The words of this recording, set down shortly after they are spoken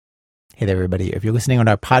Hey there, everybody. If you're listening on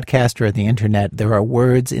our podcast or at the internet, there are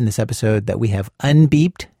words in this episode that we have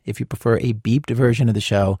unbeeped. If you prefer a beeped version of the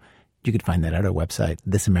show, you could find that at our website,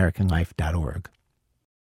 thisamericanlife.org.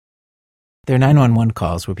 There are 911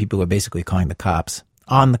 calls where people are basically calling the cops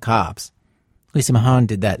on the cops. Lisa Mahone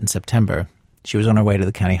did that in September. She was on her way to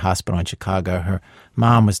the county hospital in Chicago. Her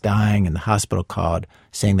mom was dying, and the hospital called,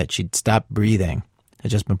 saying that she'd stopped breathing,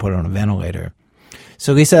 had just been put on a ventilator.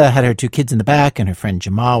 So Lisa had her two kids in the back, and her friend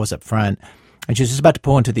Jamal was up front, and she was just about to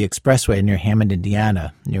pull into the expressway near Hammond,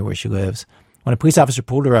 Indiana, near where she lives, when a police officer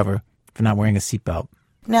pulled her over for not wearing a seatbelt.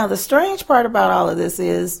 Now, the strange part about all of this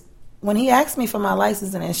is when he asked me for my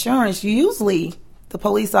license and insurance, usually the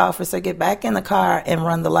police officer get back in the car and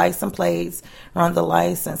run the license plates, run the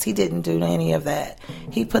license. He didn't do any of that.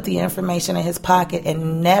 He put the information in his pocket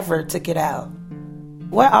and never took it out.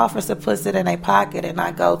 What officer puts it in a pocket and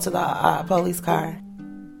not go to the police car?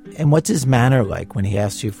 And what's his manner like when he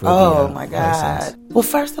asks you for my God. License? Well,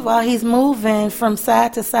 first of all, he's moving from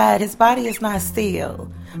side to side. His body is not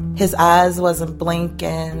still. His eyes wasn't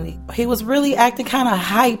blinking. He was really acting kind of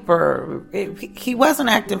hyper. He wasn't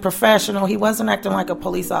acting professional. He wasn't acting like a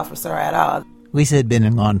police officer at all. Lisa had been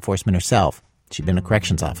in law enforcement herself. She'd been a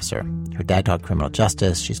corrections officer. Her dad taught criminal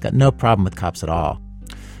justice. She's got no problem with cops at all.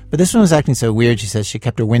 But this one was acting so weird, she says she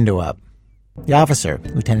kept her window up. The officer,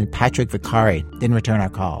 Lieutenant Patrick Vicari, didn't return our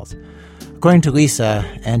calls. According to Lisa,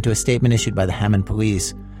 and to a statement issued by the Hammond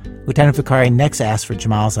police, Lieutenant Vicari next asked for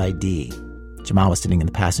Jamal's ID. Jamal was sitting in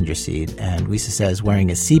the passenger seat, and Lisa says wearing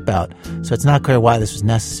his seatbelt, so it's not clear why this was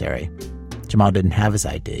necessary. Jamal didn't have his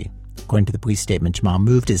ID. According to the police statement, Jamal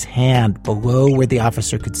moved his hand below where the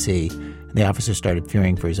officer could see, and the officer started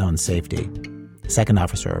fearing for his own safety. The second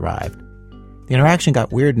officer arrived. The interaction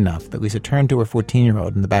got weird enough that Lisa turned to her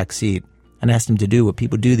 14-year-old in the back seat and asked him to do what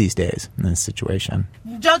people do these days in this situation.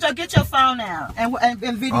 Jojo, get your phone out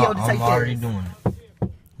and video to take I'm already doing it.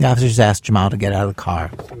 The officers asked Jamal to get out of the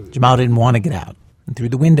car. Jamal didn't want to get out. And through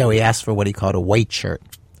the window, he asked for what he called a white shirt,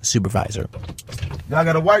 a supervisor. Y'all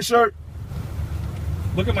got a white shirt?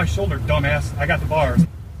 Look at my shoulder, dumbass. I got the bars.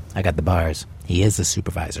 I got the bars. He is the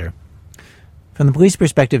supervisor. From the police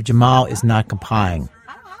perspective, Jamal is not complying.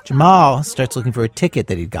 Jamal starts looking for a ticket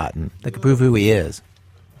that he'd gotten that could prove who he is.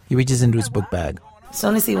 He reaches into his book bag. As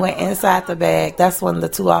soon as he went inside the bag, that's when the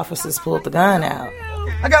two officers pulled the gun out.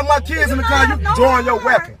 I got my kids in the car. You drawing your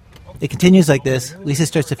weapon. It continues like this. Lisa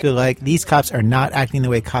starts to feel like these cops are not acting the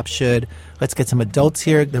way cops should. Let's get some adults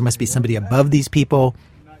here. There must be somebody above these people.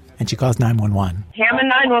 And she calls 911. Hammond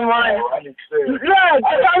 911. Look,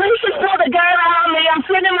 the police just pulled a gun on me. I'm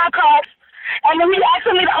sitting in my car. And then he's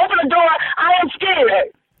asking me to open the door. I am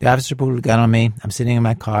scared. The officer pulled a gun on me. I'm sitting in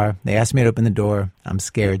my car. They asked me to open the door. I'm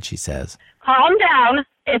scared, she says. Calm down.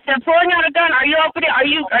 If they're pulling out a gun, are you opening? Are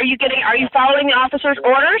you following the officer's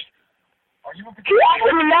orders? He's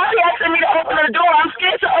asking me to open the door. I'm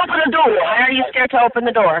scared to open the door. Why are you scared to open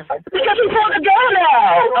the door? Because he pulled a gun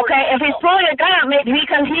out. Okay, if he's pulling a gun out, maybe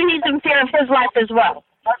because he needs in fear of his life as well.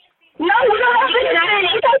 No, you don't have to.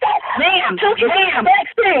 Ma'am.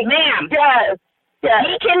 Yes. Yeah.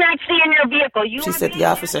 He cannot see in your vehicle. She said the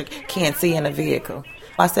officer can't see in the vehicle.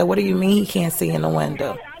 I said, what do you mean he can't see in the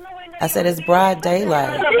window? I said, it's broad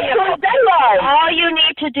daylight. All you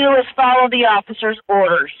need to do is follow the officer's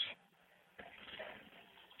orders.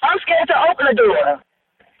 I'm scared to open the door.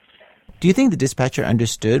 Do you think the dispatcher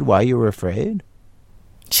understood why you were afraid?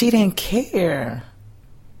 She didn't care.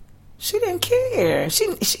 She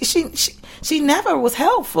never was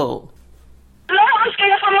helpful. No, I'm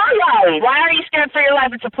scared for my life. Why are you scared for your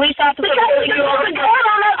life? It's a police officer. Are you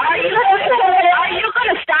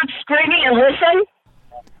going to stop screaming and listen?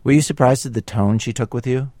 Were you surprised at the tone she took with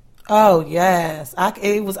you? Oh, yes.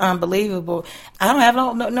 It was unbelievable. I don't have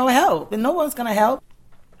no help, and no one's going to help.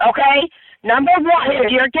 Okay? Number one, if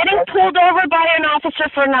you're getting pulled over by an officer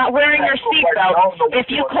for not wearing your seatbelt, if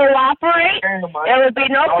you cooperate, there would be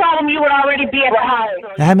no problem. You would already be at the house.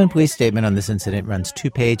 The Hammond police statement on this incident runs 2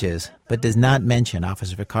 pages, but does not mention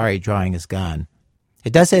Officer Vicari drawing his gun.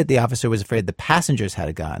 It does say that the officer was afraid the passengers had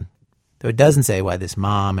a gun, though it doesn't say why this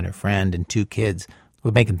mom and her friend and 2 kids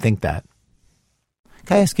would make him think that.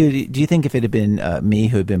 Can I ask you, do you think if it had been me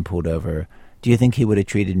who had been pulled over, do you think he would have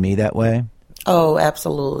treated me that way? Oh,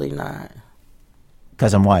 absolutely not.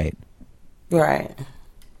 Because I'm white. Right. And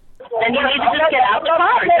you need to just get out the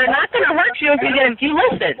car. They're not going to hurt you if you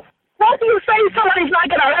listen. What do you say somebody's not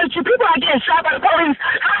going to hurt you? People are getting shot by the police.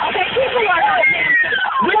 Okay, people are hurt.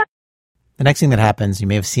 The next thing that happens, you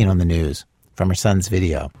may have seen on the news from her son's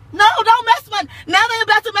video. No, don't mess my... Now they're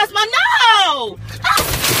about to mess my... No!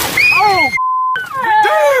 Oh!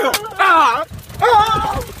 Damn!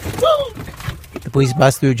 The police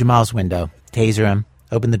bust through Jamal's window, taser him,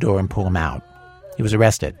 open the door, and pull him out. He was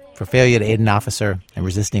arrested for failure to aid an officer and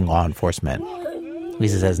resisting law enforcement.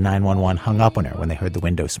 Lisa says 911 hung up on her when they heard the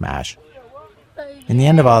window smash. In the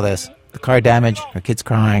end of all this, the car damage, her kids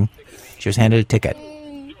crying, she was handed a ticket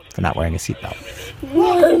for not wearing a seatbelt.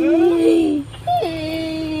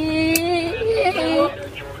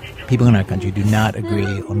 People in our country do not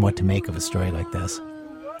agree on what to make of a story like this.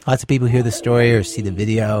 Lots of people hear the story or see the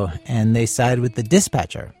video, and they side with the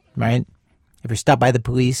dispatcher, right? If you're stopped by the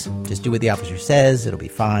police, just do what the officer says, it'll be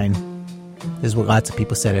fine. This is what lots of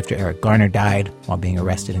people said after Eric Garner died while being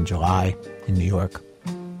arrested in July in New York.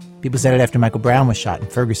 People said it after Michael Brown was shot in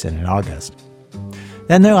Ferguson in August.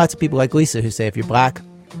 Then there are lots of people like Lisa who say if you're black,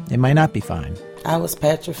 it might not be fine. I was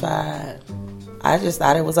petrified. I just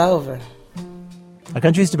thought it was over. Our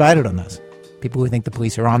country is divided on this. People who think the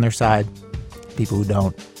police are on their side, people who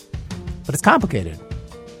don't. But it's complicated.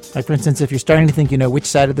 Like, for instance, if you're starting to think you know which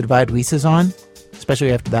side of the divide Lisa's on,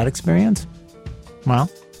 especially after that experience, well...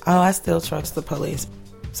 Oh, I still trust the police.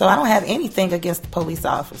 So I don't have anything against the police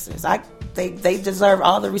officers. They deserve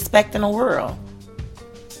all the respect in the world.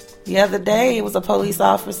 The other day, it was a police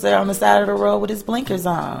officer on the side of the road with his blinkers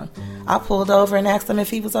on. I pulled over and asked him if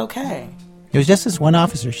he was okay. It was just this one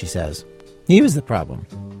officer, she says. He was the problem.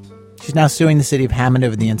 She's now suing the city of Hammond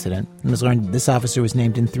over the incident and has learned this officer was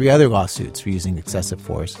named in 3 other lawsuits for using excessive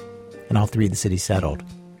force, and all 3 the city settled.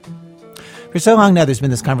 For so long now, there's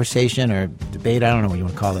been this conversation or debate, I don't know what you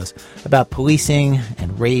want to call this, about policing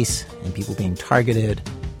and race and people being targeted.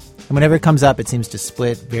 And whenever it comes up, it seems to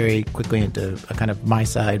split very quickly into a kind of my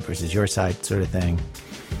side versus your side sort of thing.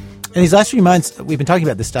 In these last few months, we've been talking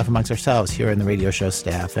about this stuff amongst ourselves here in the radio show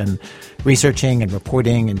staff and researching and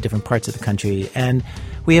reporting in different parts of the country. And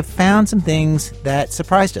we have found some things that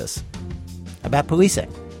surprised us about policing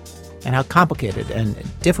and how complicated and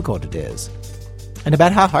difficult it is, and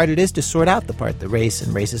about how hard it is to sort out the part that race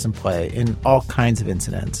and racism play in all kinds of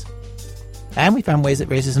incidents. And we found ways that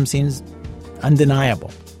racism seems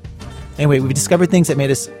undeniable. Anyway, we've discovered things that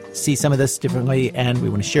made us see some of this differently, and we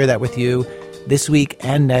want to share that with you. This week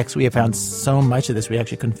and next, we have found so much of this we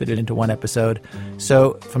actually couldn't fit it into one episode.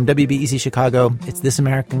 So from WBEZ Chicago, it's This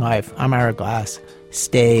American Life. I'm Ira Glass.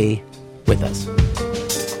 Stay with us.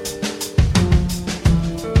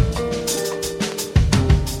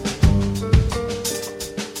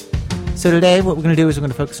 So today, what we're going to do is we're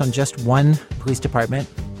going to focus on just one police department,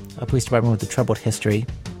 a police department with a troubled history.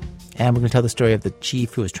 And we're going to tell the story of the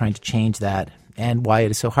chief who is trying to change that and why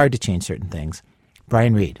it is so hard to change certain things.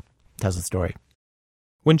 Brian Reed tells the story.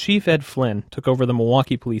 When Chief Ed Flynn took over the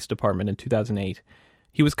Milwaukee Police Department in 2008,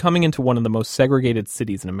 he was coming into one of the most segregated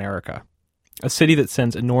cities in America, a city that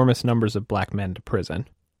sends enormous numbers of black men to prison.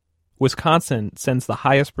 Wisconsin sends the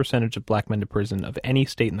highest percentage of black men to prison of any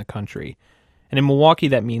state in the country, and in Milwaukee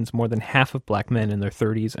that means more than half of black men in their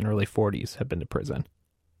 30s and early 40s have been to prison.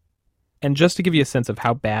 And just to give you a sense of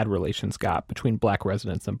how bad relations got between black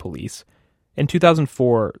residents and police, in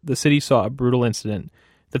 2004, the city saw a brutal incident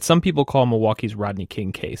that some people call Milwaukee's Rodney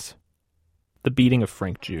King case, the beating of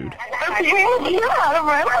Frank Jude.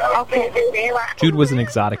 Jude was an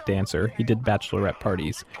exotic dancer. He did bachelorette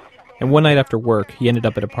parties. And one night after work, he ended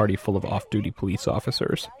up at a party full of off-duty police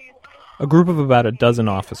officers. A group of about a dozen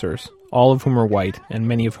officers, all of whom were white and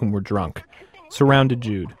many of whom were drunk, surrounded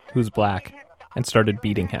Jude, who's black, and started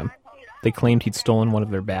beating him. They claimed he'd stolen one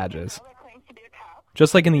of their badges.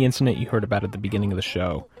 Just like in the incident you heard about at the beginning of the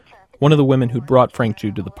show, one of the women who'd brought Frank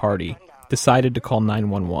Jude to the party decided to call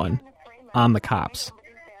 911 on the cops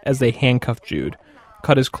as they handcuffed Jude,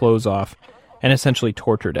 cut his clothes off, and essentially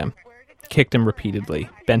tortured him, kicked him repeatedly,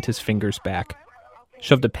 bent his fingers back,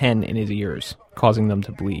 shoved a pen in his ears, causing them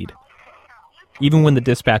to bleed. Even when the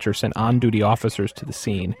dispatcher sent on-duty officers to the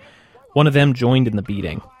scene, one of them joined in the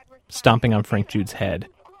beating, stomping on Frank Jude's head,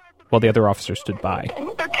 while the other officer stood by.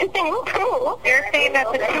 You're saying that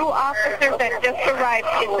the 2 officers that just arrived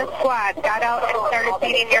in the squad got out and started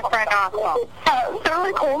beating your friend also? They're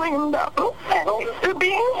like holding him down. They're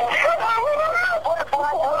being...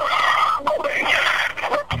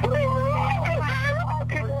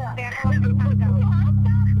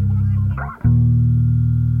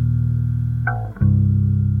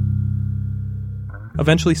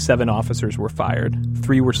 Eventually 7 officers were fired.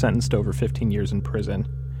 3 were sentenced to over 15 years in prison.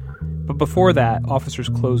 But before that, officers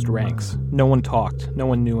closed ranks. No one talked. No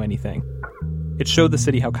one knew anything. It showed the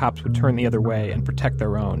city how cops would turn the other way and protect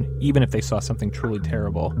their own, even if they saw something truly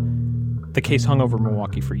terrible. The case hung over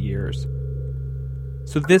Milwaukee for years.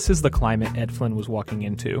 So this is the climate Ed Flynn was walking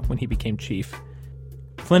into when he became chief.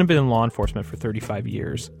 Flynn had been in law enforcement for 35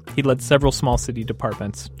 years. He'd led several small city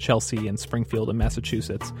departments, Chelsea and Springfield in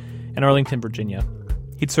Massachusetts, in Arlington, Virginia.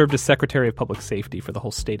 He'd served as Secretary of Public Safety for the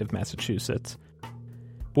whole state of Massachusetts.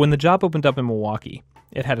 But when the job opened up in Milwaukee,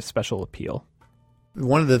 it had a special appeal.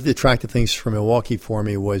 One of the attractive things for Milwaukee for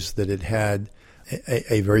me was that it had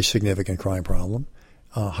a very significant crime problem,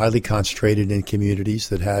 highly concentrated in communities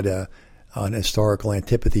that had an historical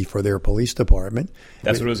antipathy for their police department.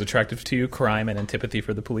 That's what was attractive to you, crime and antipathy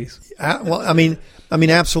for the police? Well, I mean,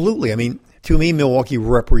 absolutely. I mean, to me, Milwaukee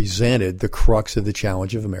represented the crux of the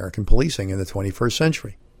challenge of American policing in the 21st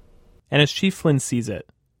century. And as Chief Flynn sees it,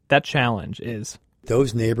 that challenge is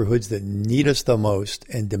those neighborhoods that need us the most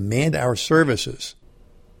and demand our services,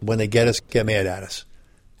 when they get mad at us.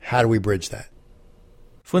 How do we bridge that?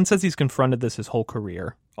 Flynn says he's confronted this his whole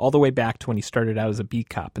career, all the way back to when he started out as a beat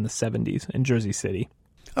cop in the 70s in Jersey City.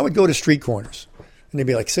 I would go to street corners, and there'd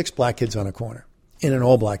be like 6 black kids on a corner in an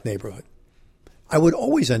all-black neighborhood. I would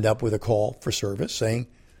always end up with a call for service saying,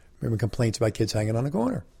 remember complaints about kids hanging on the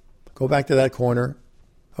corner. Go back to that corner.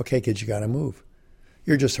 Okay, kids, you got to move.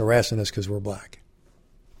 You're just harassing us because we're black.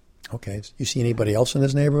 Okay, you see anybody else in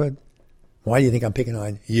this neighborhood? Why do you think I'm picking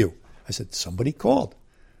on you? I said, somebody called.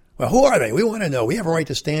 Well, who are they? We want to know. We have a right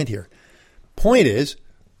to stand here. Point is,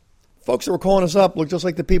 folks that were calling us up look just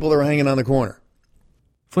like the people that were hanging on the corner.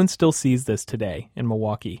 Flynn still sees this today in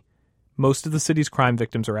Milwaukee. Most of the city's crime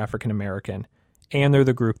victims are African American, and they're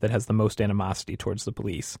the group that has the most animosity towards the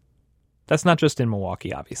police. That's not just in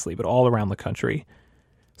Milwaukee, obviously, but all around the country.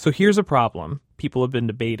 So here's a problem people have been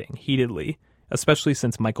debating heatedly, especially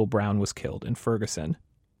since Michael Brown was killed in Ferguson.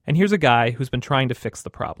 And here's a guy who's been trying to fix the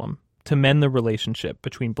problem, to mend the relationship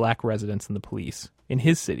between black residents and the police in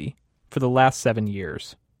his city for the last 7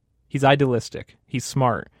 years. He's idealistic, he's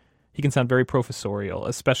smart, he can sound very professorial,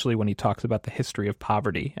 especially when he talks about the history of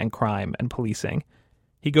poverty and crime and policing.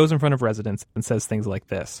 He goes in front of residents and says things like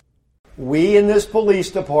this. We in this police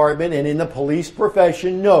department and in the police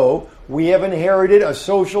profession know we have inherited a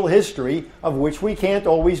social history of which we can't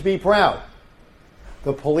always be proud.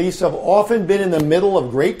 The police have often been in the middle of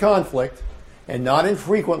great conflict and not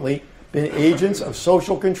infrequently been agents of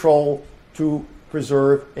social control to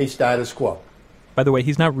preserve a status quo. By the way,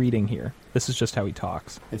 he's not reading here. This is just how he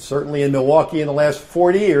talks. And certainly in Milwaukee in the last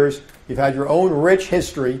 40 years, you've had your own rich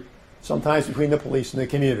history, sometimes between the police and the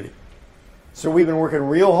community. So we've been working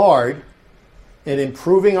real hard at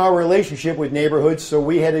improving our relationship with neighborhoods so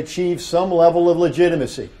we had achieved some level of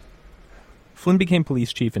legitimacy. Flynn became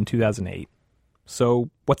police chief in 2008. So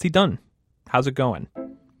what's he done? How's it going?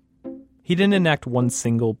 He didn't enact one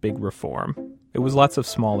single big reform. It was lots of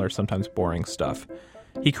smaller, sometimes boring stuff.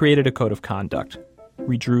 He created a code of conduct,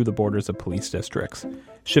 redrew the borders of police districts,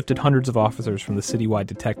 shifted hundreds of officers from the citywide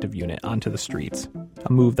detective unit onto the streets,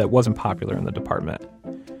 a move that wasn't popular in the department.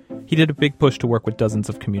 He did a big push to work with dozens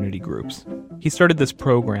of community groups. He started this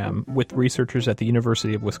program with researchers at the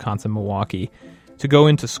University of Wisconsin-Milwaukee to go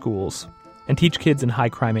into schools and teach kids in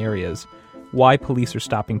high-crime areas why police are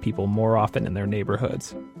stopping people more often in their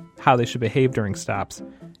neighborhoods, how they should behave during stops,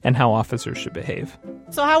 and how officers should behave.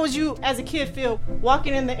 So how would you, as a kid, feel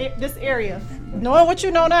walking in this area, knowing what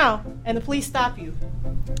you know now, and the police stop you?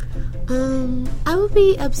 I would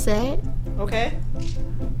be upset. Okay.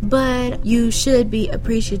 But you should be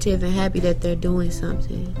appreciative and happy that they're doing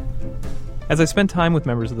something. As I spent time with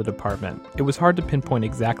members of the department, it was hard to pinpoint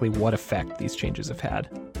exactly what effect these changes have had.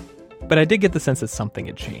 But I did get the sense that something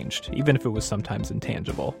had changed, even if it was sometimes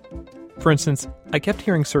intangible. For instance, I kept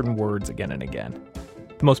hearing certain words again and again.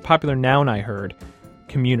 The most popular noun I heard,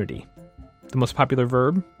 community. The most popular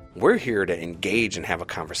verb? We're here to engage and have a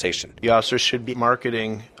conversation. The officers should be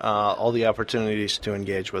marketing all the opportunities to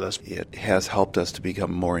engage with us. It has helped us to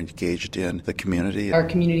become more engaged in the community. Our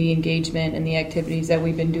community engagement and the activities that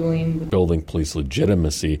we've been doing. Building police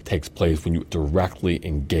legitimacy takes place when you directly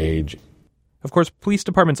engage. Of course, police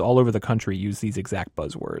departments all over the country use these exact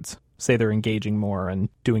buzzwords, say they're engaging more and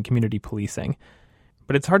doing community policing.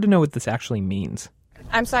 But it's hard to know what this actually means.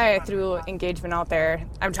 I'm sorry I threw engagement out there.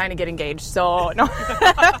 I'm trying to get engaged, so no. No,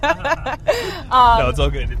 it's all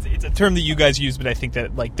good. It's a term that you guys use, but I think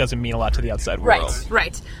that doesn't mean a lot to the outside world.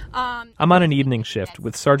 Right. I'm on an evening shift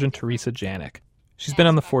with Sergeant Teresa Janik. She's been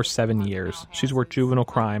on the force 7 years. She's worked juvenile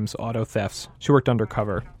crimes, auto thefts. She worked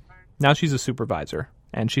undercover. Now she's a supervisor,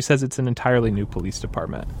 and she says it's an entirely new police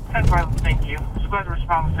department. Thank you. Squad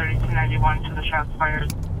response 3291 to the shots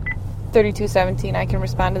fired. 3217, I can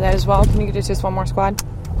respond to that as well. Can you get just one more squad?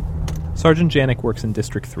 Sergeant Janik works in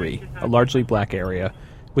District 3, a largely black area,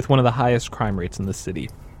 with one of the highest crime rates in the city.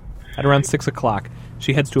 At around 6 o'clock,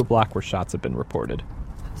 she heads to a block where shots have been reported.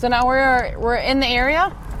 So now we're in the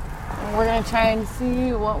area, and we're going to try and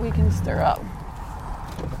see what we can stir up.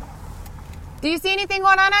 Do you see anything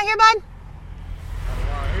going on out here, bud?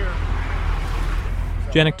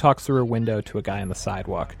 Janik talks through her window to a guy on the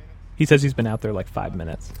sidewalk. He says he's been out there like 5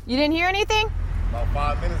 minutes. You didn't hear anything? About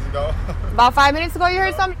 5 minutes ago. About 5 minutes ago you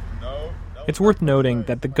heard something? No. It's worth noting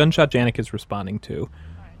that the gunshot Janik is responding to,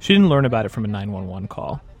 she didn't learn about it from a 911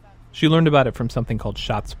 call. She learned about it from something called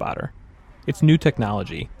ShotSpotter. It's new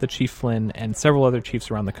technology that Chief Flynn and several other chiefs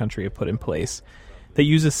around the country have put in place that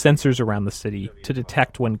uses sensors around the city to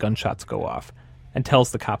detect when gunshots go off and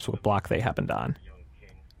tells the cops what block they happened on.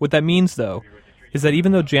 What that means, though, is that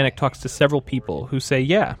even though Janik talks to several people who say,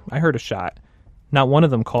 yeah, I heard a shot, not one of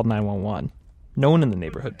them called 911. No one in the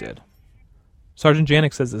neighborhood did. Sergeant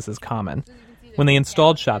Janik says this is common. When they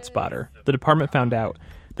installed ShotSpotter, the department found out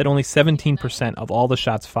that only 17% of all the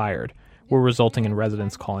shots fired were resulting in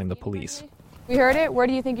residents calling the police. We heard it? Where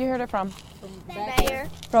do you think you heard it from? From back here.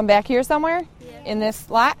 From back here somewhere? Yeah. In this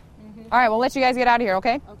lot? Mm-hmm. All right, we'll let you guys get out of here,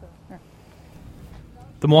 okay? Okay.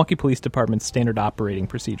 The Milwaukee Police Department's standard operating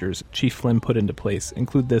procedures Chief Flynn put into place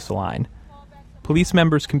include this line. Police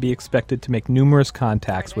members can be expected to make numerous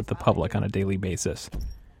contacts with the public on a daily basis.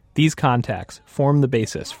 These contacts form the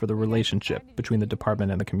basis for the relationship between the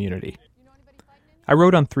department and the community. I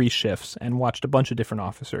rode on 3 shifts and watched a bunch of different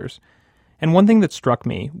officers. And one thing that struck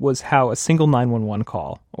me was how a single 911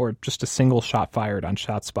 call, or just a single shot fired on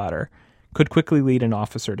ShotSpotter, could quickly lead an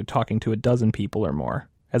officer to talking to a dozen people or more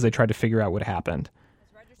as they tried to figure out what happened.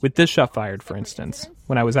 With this shot fired, for instance,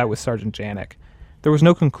 when I was out with Sergeant Janik, there was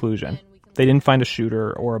no conclusion. They didn't find a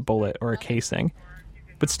shooter or a bullet or a casing.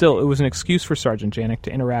 But still, it was an excuse for Sergeant Janik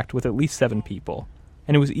to interact with at least 7 people.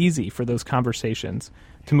 And it was easy for those conversations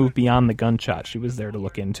to move beyond the gunshot she was there to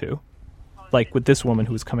look into. Like with this woman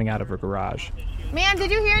who was coming out of her garage. Ma'am,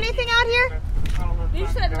 did you hear anything out here? You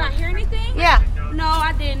said, did I hear anything? Yeah. No,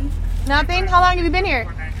 I didn't. Nothing? How long have you been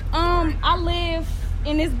here? I live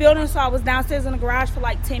in this building, so I was downstairs in the garage for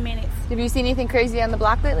like 10 minutes. Have you seen anything crazy on the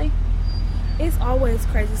block lately? It's always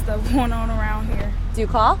crazy stuff going on around here. Do you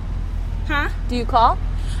call? Huh? Do you call?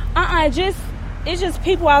 It's just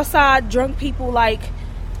people outside, drunk people, like,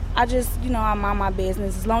 I mind my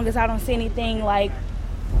business. As long as I don't see anything like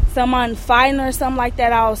someone fighting or something like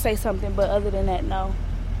that, I'll say something, but other than that, no.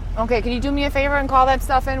 Okay, can you do me a favor and call that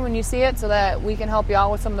stuff in when you see it so that we can help you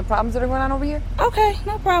out with some of the problems that are going on over here? Okay,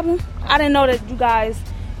 no problem. I didn't know that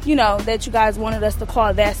you guys wanted us to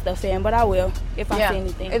call that stuff in, but I will if I see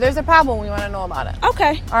anything. If there's a problem, we want to know about it.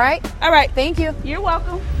 Okay. All right? All right. Thank you. You're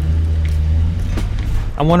welcome.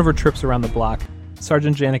 On one of her trips around the block,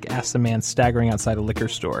 Sergeant Janik asks a man staggering outside a liquor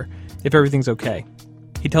store if everything's okay.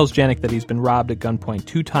 He tells Janik that he's been robbed at gunpoint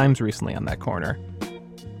 2 times recently on that corner.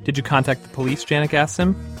 Did you contact the police, Janik asks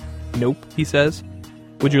him. Nope, he says.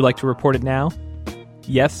 Would you like to report it now?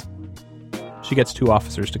 Yes. She gets 2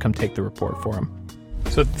 officers to come take the report for him.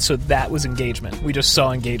 So that was engagement. We just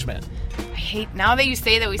saw engagement. I hate, now that you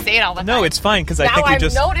say that, we say it all the time. No, it's fine, because I think we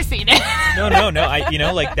just... Now I'm noticing it.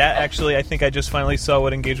 No. Like that, actually, I think I just finally saw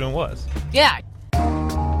what engagement was. Yeah.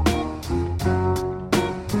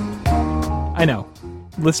 I know.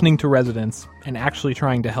 Listening to residents and actually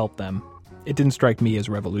trying to help them, it didn't strike me as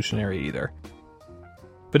revolutionary either.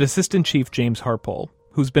 But Assistant Chief James Harpole,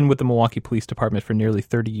 who's been with the Milwaukee Police Department for nearly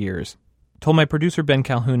 30 years, told my producer Ben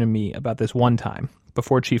Calhoun and me about this one time,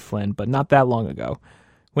 before Chief Flynn, but not that long ago,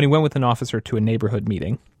 when he went with an officer to a neighborhood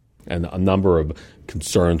meeting. And a number of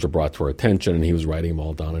concerns were brought to our attention, and he was writing them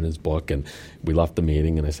all down in his book, and we left the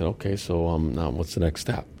meeting, and I said, okay, so now what's the next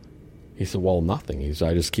step? He said, well, nothing. He said,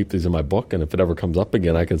 I just keep these in my book, and if it ever comes up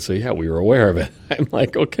again, I can say, yeah, we were aware of it. I'm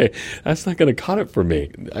like, okay, that's not going to cut it for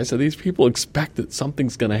me. I said, these people expect that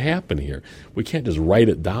something's going to happen here. We can't just write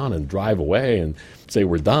it down and drive away and say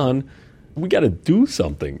we're done. We got to do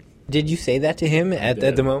something. Did you say that to him at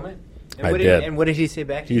the moment? And I did. And what did he say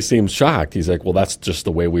back to you? He seemed shocked. He's like, well, that's just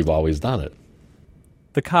the way we've always done it.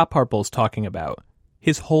 The cop Harpole's talking about,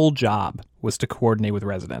 his whole job was to coordinate with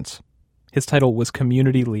residents. His title was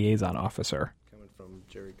Community Liaison Officer.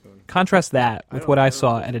 Contrast that with what I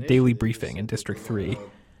saw at a daily briefing in District 3.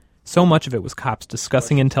 So much of it was cops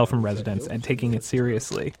discussing intel from residents and taking it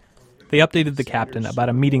seriously. They updated the captain about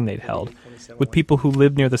a meeting they'd held with people who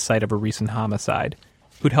lived near the site of a recent homicide,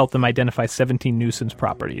 who'd helped them identify 17 nuisance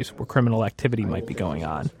properties where criminal activity might be going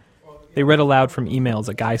on. They read aloud from emails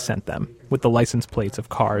a guy sent them with the license plates of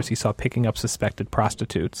cars he saw picking up suspected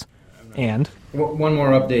prostitutes. And one more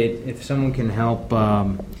update. If someone can help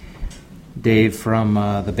Dave from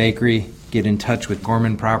the bakery get in touch with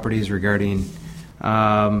Gorman Properties regarding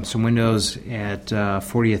some windows at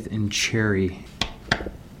 40th and Cherry.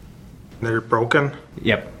 They're broken?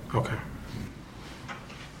 Yep. Okay.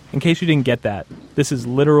 In case you didn't get that, this is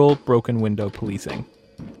literal broken window policing.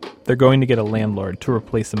 They're going to get a landlord to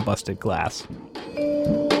replace some busted glass.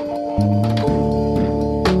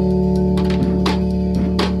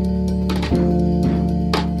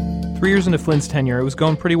 years into Flynn's tenure, it was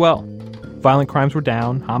going pretty well. Violent crimes were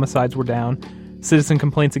down, homicides were down, citizen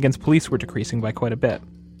complaints against police were decreasing by quite a bit.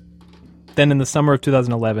 Then in the summer of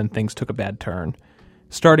 2011, things took a bad turn,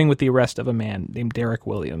 starting with the arrest of a man named Derek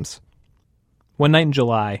Williams. One night in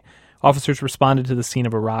July, officers responded to the scene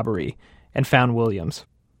of a robbery and found Williams.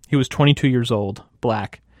 He was 22 years old,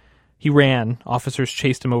 black. He ran, officers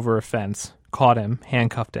chased him over a fence, caught him,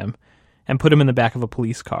 handcuffed him, and put him in the back of a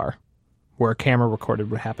police car, where a camera recorded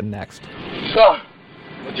what happened next. Sir,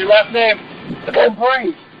 what's your last name? I can't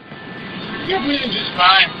breathe. You're breathing just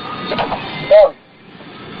fine. Sir,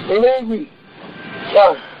 believe me.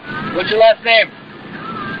 Sir, what's your last name?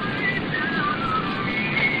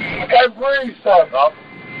 I can't breathe, sir. No.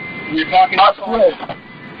 You're talking to us.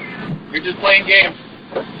 You're just playing games.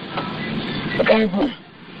 I can't breathe.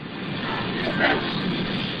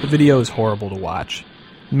 The video is horrible to watch.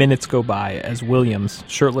 Minutes go by as Williams,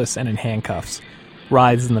 shirtless and in handcuffs,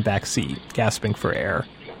 writhes in the back seat, gasping for air.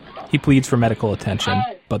 He pleads for medical attention,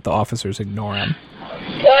 but the officers ignore him.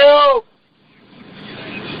 Help!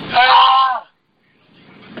 Ah!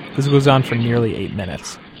 This goes on for nearly 8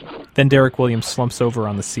 minutes. Then Derek Williams slumps over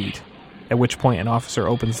on the seat, at which point an officer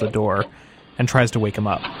opens the door and tries to wake him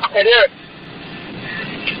up. Hey, Derek!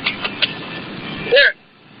 Derek!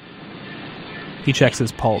 He checks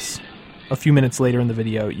his pulse. A few minutes later in the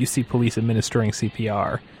video, you see police administering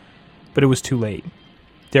CPR. But it was too late.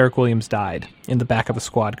 Derek Williams died in the back of a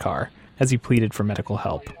squad car as he pleaded for medical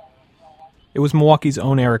help. It was Milwaukee's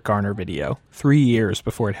own Eric Garner video, 3 years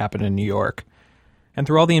before it happened in New York. And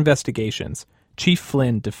through all the investigations, Chief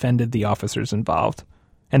Flynn defended the officers involved,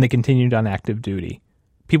 and they continued on active duty.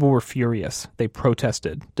 People were furious. They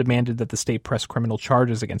protested, demanded that the state press criminal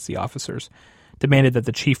charges against the officers, demanded that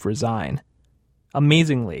the chief resign.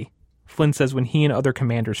 Amazingly, Flynn says when he and other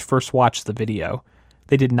commanders first watched the video,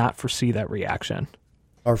 they did not foresee that reaction.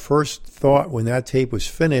 Our first thought when that tape was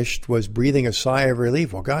finished was breathing a sigh of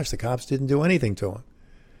relief. Well, gosh, the cops didn't do anything to him.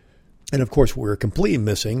 And of course, what we're completely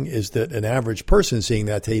missing is that an average person seeing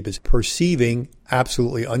that tape is perceiving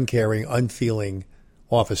absolutely uncaring, unfeeling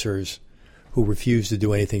officers who refuse to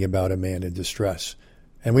do anything about a man in distress.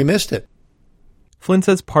 And we missed it. Flynn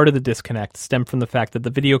says part of the disconnect stemmed from the fact that the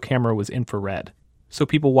video camera was infrared, so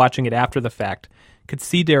people watching it after the fact could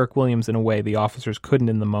see Derek Williams in a way the officers couldn't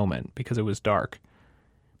in the moment because it was dark.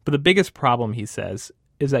 But the biggest problem, he says,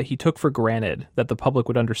 is that he took for granted that the public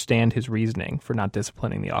would understand his reasoning for not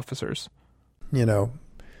disciplining the officers. You know,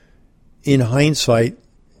 in hindsight,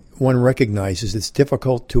 one recognizes it's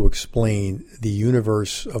difficult to explain the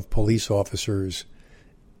universe of police officers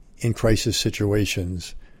in crisis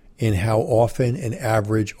situations in how often an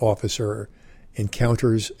average officer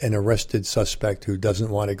encounters an arrested suspect who doesn't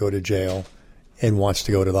want to go to jail and wants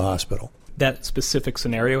to go to the hospital. That specific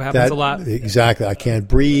scenario happens a lot? Exactly. I can't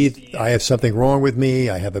breathe. I have something wrong with me.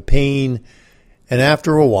 I have a pain. And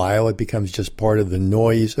after a while, it becomes just part of the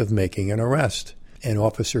noise of making an arrest. And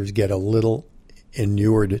officers get a little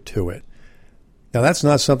inured to it. Now, that's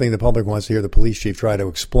not something the public wants to hear the police chief try to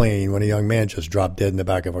explain when a young man just dropped dead in the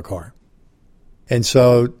back of a car. And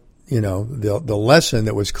so, you know, the lesson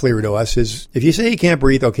that was clear to us is if you say you can't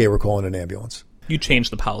breathe, okay, we're calling an ambulance. You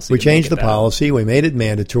changed the policy. We changed the policy. We made it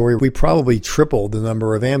mandatory. We probably tripled the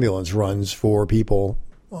number of ambulance runs for people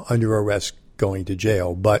under arrest going to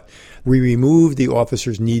jail. But we removed the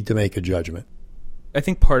officer's need to make a judgment. I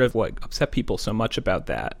think part of what upset people so much about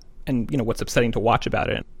that, and you know what's upsetting to watch about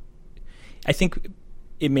it, I think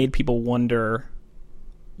it made people wonder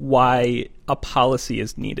why a policy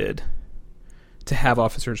is needed to have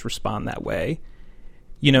officers respond that way.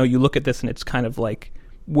 You know, you look at this and it's kind of like,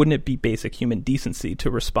 wouldn't it be basic human decency to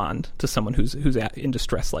respond to someone who's in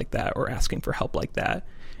distress like that or asking for help like that?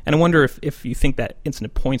 And I wonder if you think that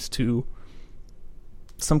incident points to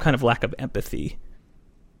some kind of lack of empathy.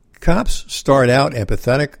 Cops start out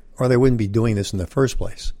empathetic or they wouldn't be doing this in the first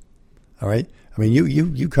place. All right? I mean,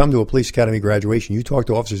 you come to a police academy graduation, you talk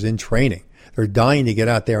to officers in training. They're dying to get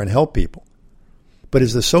out there and help people. But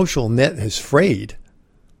as the social net has frayed,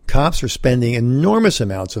 cops are spending enormous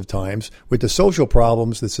amounts of time with the social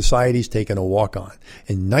problems that society's taken a walk on.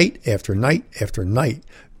 And night after night after night,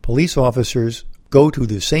 police officers go to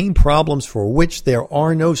the same problems for which there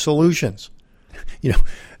are no solutions. You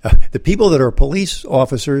know, the people that are police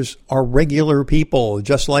officers are regular people,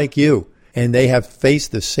 just like you. And they have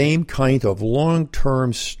faced the same kind of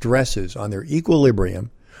long-term stresses on their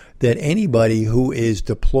equilibrium that anybody who is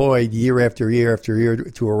deployed year after year after year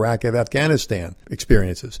to Iraq and Afghanistan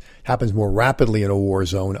experiences. Happens more rapidly in a war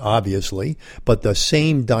zone, obviously, but the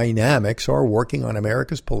same dynamics are working on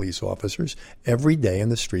America's police officers every day in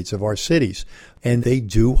the streets of our cities. And they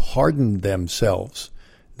do harden themselves.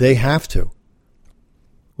 They have to.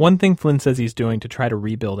 One thing Flynn says he's doing to try to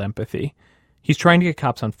rebuild empathy, he's trying to get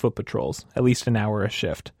cops on foot patrols, at least an hour a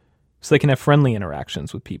shift, so they can have friendly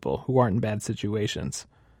interactions with people who aren't in bad situations.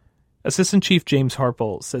 Assistant Chief James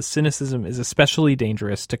Harple says cynicism is especially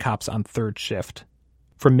dangerous to cops on third shift,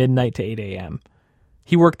 from midnight to 8 a.m.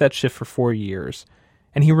 He worked that shift for 4 years,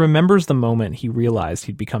 and he remembers the moment he realized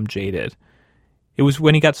he'd become jaded. It was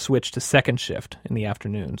when he got switched to second shift in the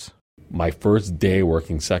afternoons. My first day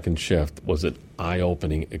working second shift was an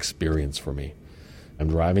eye-opening experience for me. I'm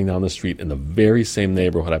driving down the street in the very same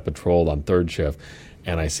neighborhood I patrolled on third shift,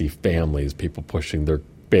 and I see families, people pushing their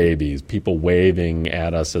babies, people waving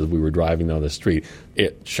at us as we were driving down the street.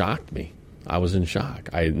 It shocked me. I was in shock.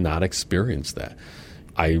 I had not experienced that.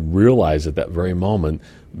 I realized at that very moment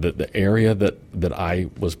that the area that I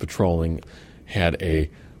was patrolling had a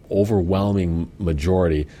overwhelming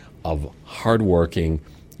majority of hardworking,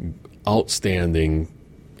 outstanding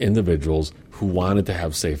individuals who wanted to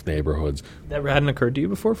have safe neighborhoods. That hadn't occurred to you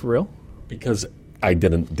before, for real? Because I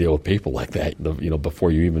didn't deal with people like that. Before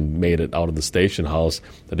you even made it out of the station house,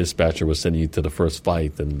 the dispatcher was sending you to the first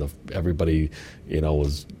fight, and everybody,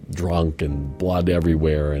 was drunk and blood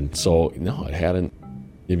everywhere. And so, no, it hadn't.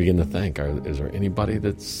 You begin to think, is there anybody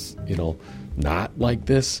that's, not like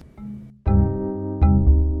this?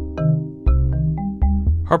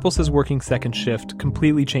 Harple says working second shift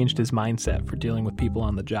completely changed his mindset for dealing with people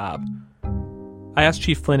on the job. I asked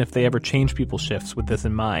Chief Flynn if they ever change people's shifts with this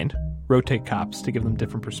in mind, rotate cops to give them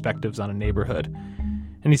different perspectives on a neighborhood,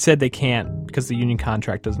 and he said they can't because the union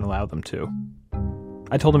contract doesn't allow them to.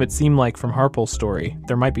 I told him it seemed like from Harple's story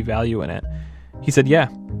there might be value in it. He said, yeah,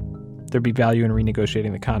 there'd be value in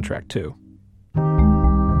renegotiating the contract too.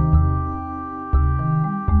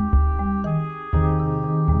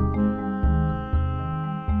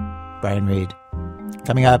 Brian Reed.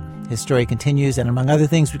 Coming up, his story continues, and among other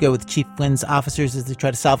things, we go with Chief Flynn's officers as they try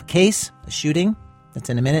to solve a case, a shooting. That's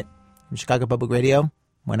in a minute from Chicago Public Radio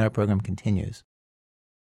when our program continues.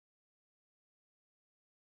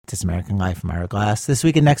 This American Life from Ira Glass. This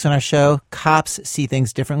week and next on our show, cops see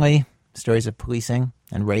things differently, stories of policing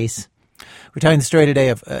and race. We're telling the story today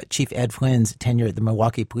of Chief Ed Flynn's tenure at the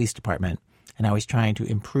Milwaukee Police Department and how he's trying to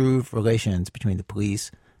improve relations between the police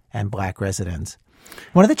and black residents.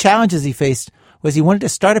 One of the challenges he faced was he wanted to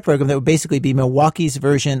start a program that would basically be Milwaukee's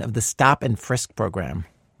version of the Stop and Frisk program,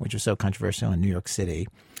 which was so controversial in New York City.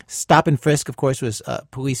 Stop and Frisk, of course, was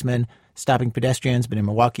policemen stopping pedestrians, but in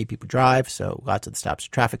Milwaukee, people drive, so lots of the stops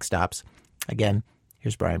are traffic stops. Again,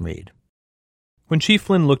 here's Brian Reed. When Chief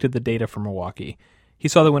Flynn looked at the data for Milwaukee, he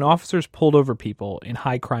saw that when officers pulled over people in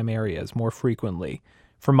high-crime areas more frequently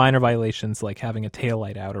for minor violations like having a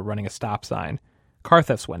taillight out or running a stop sign, car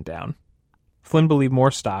thefts went down. Flynn believed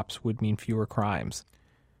more stops would mean fewer crimes.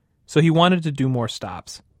 So he wanted to do more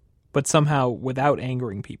stops, but somehow without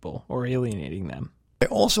angering people or alienating them. I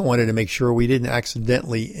also wanted to make sure we didn't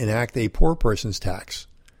accidentally enact a poor person's tax.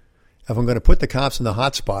 If I'm going to put the cops in the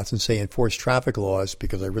hot spots and say enforce traffic laws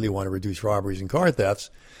because I really want to reduce robberies and car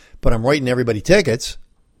thefts, but I'm writing everybody tickets,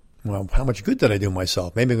 well, how much good did I do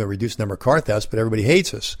myself? Maybe I'm going to reduce the number of car thefts, but everybody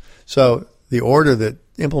hates us. So the order that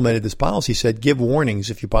implemented this policy said give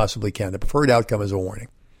warnings if you possibly can. The preferred outcome is a warning.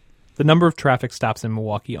 The number of traffic stops in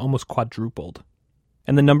Milwaukee almost quadrupled,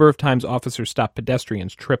 and the number of times officers stopped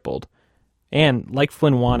pedestrians tripled. And, like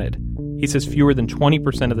Flynn wanted, he says fewer than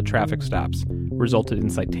 20% of the traffic stops resulted in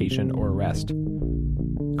citation or arrest.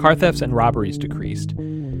 Car thefts and robberies decreased,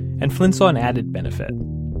 and Flynn saw an added benefit.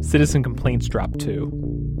 Citizen complaints dropped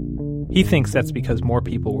too. He thinks that's because more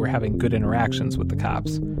people were having good interactions with the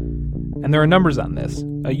cops. And there are numbers on this.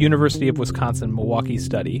 A University of Wisconsin-Milwaukee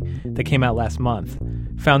study that came out last month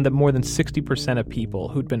found that more than 60% of people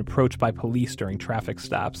who'd been approached by police during traffic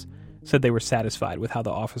stops said they were satisfied with how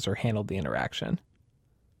the officer handled the interaction.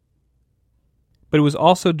 But it was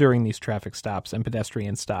also during these traffic stops and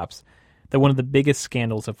pedestrian stops that one of the biggest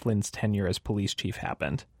scandals of Flynn's tenure as police chief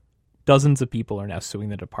happened. Dozens of people are now suing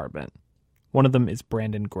the department. One of them is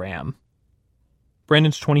Brandon Graham.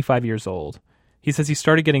 Brandon's 25 years old. He says he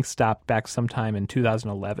started getting stopped back sometime in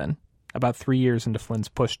 2011, about 3 years into Flynn's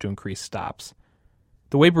push to increase stops.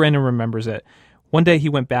 The way Brandon remembers it, one day he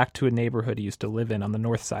went back to a neighborhood he used to live in on the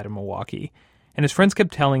north side of Milwaukee, and his friends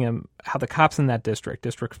kept telling him how the cops in that district,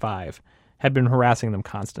 District 5, had been harassing them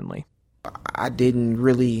constantly. I didn't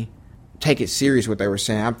really take it serious what they were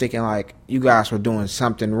saying. I'm thinking like, you guys were doing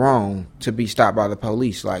something wrong to be stopped by the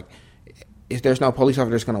police. Like, if there's no police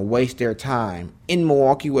officer that's going to waste their time in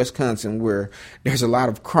Milwaukee, Wisconsin, where there's a lot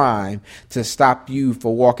of crime, to stop you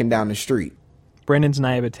for walking down the street. Brandon's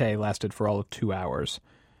naivete lasted for all of 2 hours.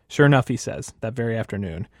 Sure enough, he says, that very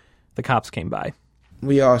afternoon, the cops came by.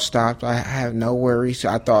 We all stopped. I had no worries.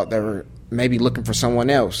 I thought they were maybe looking for someone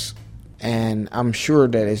else. And I'm sure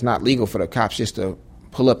that it's not legal for the cops just to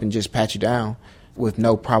pull up and just pat you down with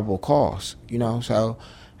no probable cause, you know? So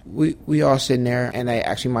we all sitting there, and they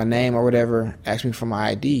asked me my name or whatever, asked me for my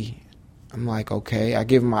ID. I'm like, okay. I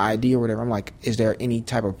give them my ID or whatever. I'm like, is there any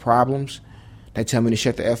type of problems? They tell me to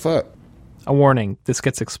shut the F up. A warning, this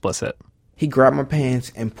gets explicit. He grabbed my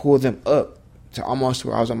pants and pulled them up to almost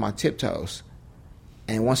where I was on my tiptoes.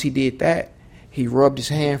 And once he did that, he rubbed his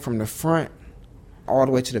hand from the front all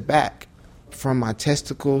the way to the back, from my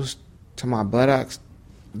testicles to my buttocks,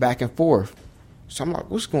 back and forth. So I'm like,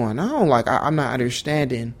 what's going on? Like, I'm not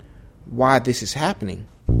understanding why this is happening.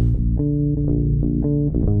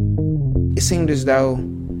 It seemed as though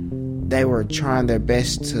they were trying their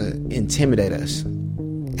best to intimidate us.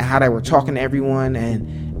 And how they were talking to everyone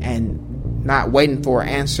and not waiting for an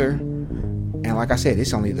answer. And like I said,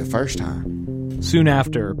 it's only the first time. Soon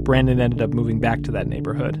after, Brandon ended up moving back to that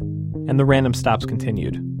neighborhood, and the random stops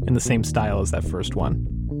continued, in the same style as that first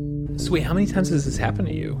one. So wait, how many times has this happened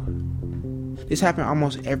to you? This happened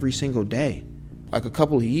almost every single day. Like a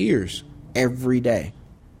couple of years, every day.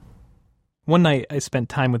 One night, I spent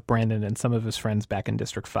time with Brandon and some of his friends back in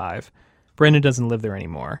District 5. Brandon doesn't live there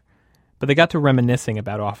anymore. But they got to reminiscing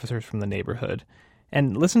about officers from the neighborhood,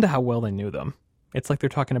 and listen to how well they knew them. It's like they're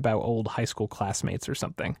talking about old high school classmates or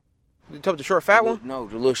something. You talking about the short fat one? No,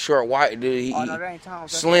 the little short white,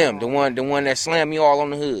 Slim, the one that slammed me all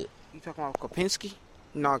on the hood. You talking about Kopinski?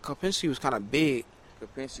 No, Kopinski was kind of big.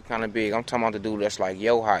 Kopinski kind of big. I'm talking about the dude that's like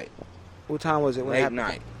yo height. What time was it? Late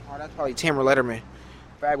night. Oh, that's probably Tim or Letterman.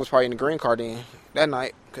 Fag was probably in the green car then that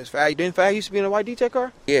night. Because didn't Fag used to be in a white detail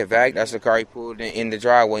car? Yeah, Vag, that's the car he pulled in the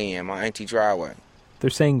driveway my auntie driveway. They're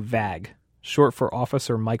saying VAG, short for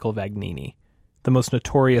Officer Michael Vagnini, the most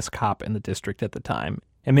notorious cop in the district at the time,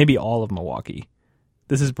 and maybe all of Milwaukee.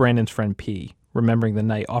 This is Brandon's friend P, remembering the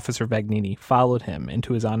night Officer Vagnini followed him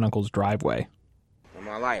into his aunt and uncle's driveway. In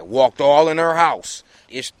my life, walked all in her house.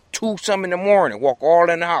 It's 2-something in the morning, walk all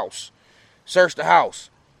in the house. Search the house.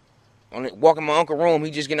 Walk in my uncle's room,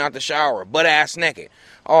 he just getting out the shower, butt-ass naked.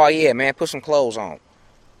 Oh, yeah, man, put some clothes on.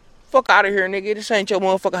 Fuck out of here, nigga. This ain't your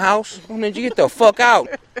motherfucking house. When did you get the fuck out?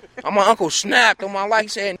 And my uncle snapped on my life. He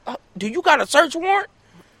said, do you got a search warrant?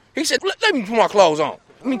 He said, let me put my clothes on.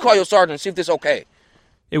 Let me call your sergeant and see if this okay.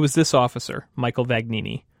 It was this officer, Michael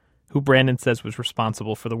Vagnini, who Brandon says was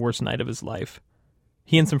responsible for the worst night of his life.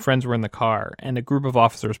 He and some friends were in the car, and a group of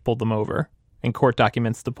officers pulled them over. In court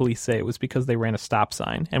documents, the police say it was because they ran a stop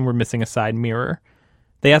sign and were missing a side mirror.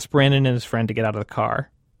 They asked Brandon and his friend to get out of the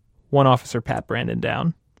car. One officer pat Brandon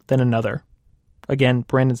down, then another. Again,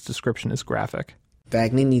 Brandon's description is graphic.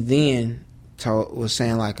 Vagnini then was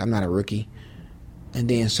saying, like, I'm not a rookie, and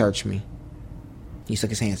then searched me. He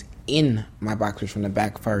stuck his hands in my boxers from the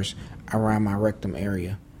back first, around my rectum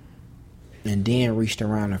area, and then reached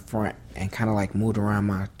around the front and kind of like moved around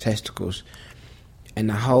my testicles. And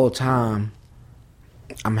the whole time,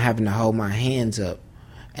 I'm having to hold my hands up,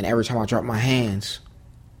 and every time I drop my hands,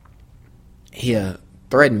 he'll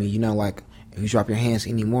threaten me, you know, like, if you drop your hands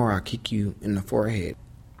anymore, I'll kick you in the forehead.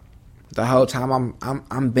 The whole time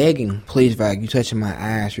I'm begging, please, Vag, you touching my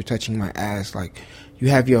ass, you're touching my ass, like, you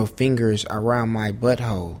have your fingers around my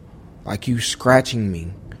butthole, like you scratching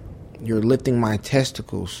me, you're lifting my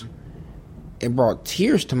testicles. It brought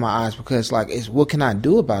tears to my eyes because, like, what can I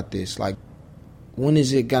do about this? Like, when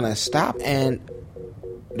is it gonna stop? And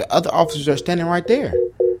the other officers are standing right there.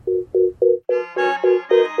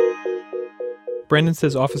 Brandon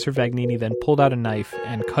says Officer Vagnini then pulled out a knife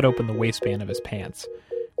and cut open the waistband of his pants,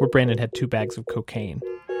 where Brandon had 2 bags of cocaine.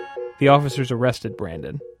 The officers arrested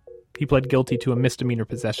Brandon. He pled guilty to a misdemeanor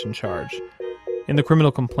possession charge. In the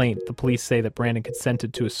criminal complaint, the police say that Brandon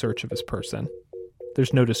consented to a search of his person.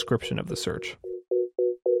 There's no description of the search.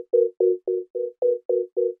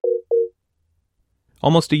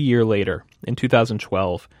 Almost a year later, in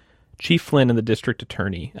 2012, Chief Flynn and the district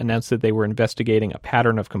attorney announced that they were investigating a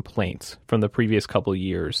pattern of complaints from the previous couple of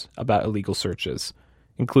years about illegal searches,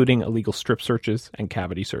 including illegal strip searches and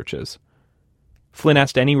cavity searches. Flynn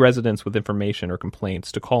asked any residents with information or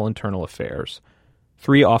complaints to call internal affairs.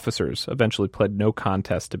 3 officers eventually pled no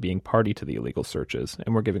contest to being party to the illegal searches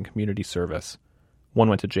and were given community service. 1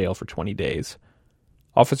 went to jail for 20 days.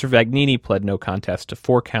 Officer Vagnini pled no contest to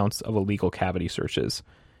 4 counts of illegal cavity searches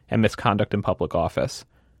and misconduct in public office.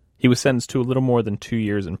 He was sentenced to a little more than 2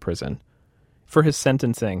 years in prison. For his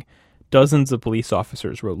sentencing, dozens of police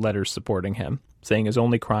officers wrote letters supporting him, saying his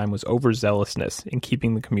only crime was overzealousness in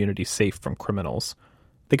keeping the community safe from criminals.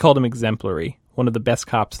 They called him exemplary, one of the best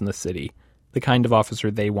cops in the city, the kind of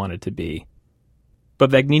officer they wanted to be.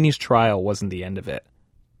 But Vagnini's trial wasn't the end of it.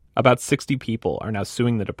 About 60 people are now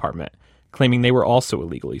suing the department, claiming they were also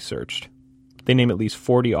illegally searched. They name at least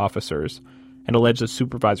 40 officers and allege that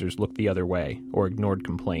supervisors looked the other way or ignored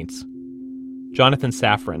complaints. Jonathan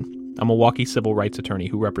Safran, a Milwaukee civil rights attorney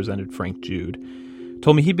who represented Frank Jude,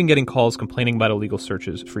 told me he'd been getting calls complaining about illegal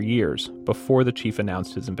searches for years before the chief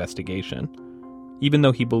announced his investigation. Even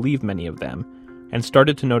though he believed many of them and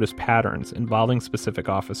started to notice patterns involving specific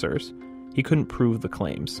officers, he couldn't prove the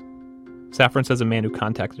claims. Safran says a man who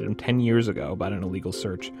contacted him 10 years ago about an illegal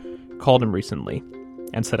search called him recently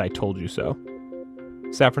and said, "I told you so."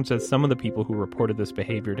 Safran says some of the people who reported this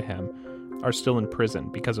behavior to him are still in prison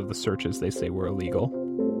because of the searches they say were illegal.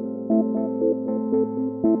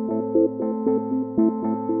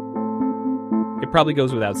 It probably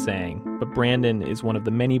goes without saying, but Brandon is one of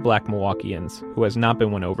the many black Milwaukeeans who has not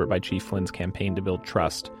been won over by Chief Flynn's campaign to build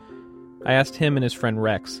trust. I asked him and his friend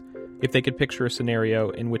Rex if they could picture a scenario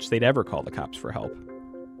in which they'd ever call the cops for help.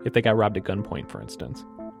 If they got robbed at gunpoint, for instance.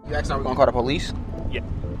 You asked, are we going to call the police? Yeah.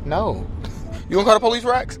 No. You going to call the police,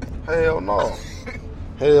 Rex? Hell no.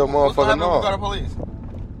 Hell motherfucker no. Call the police?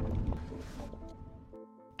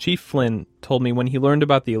 Chief Flynn told me when he learned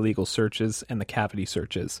about the illegal searches and the cavity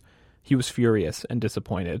searches, he was furious and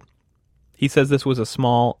disappointed. He says this was a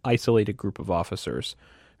small, isolated group of officers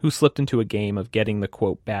who slipped into a game of getting the,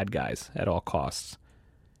 quote, bad guys at all costs.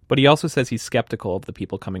 But he also says he's skeptical of the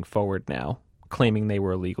people coming forward now, claiming they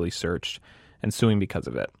were illegally searched and suing because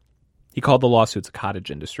of it. He called the lawsuits a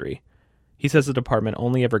cottage industry. He says the department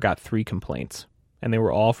only ever got 3 complaints, and they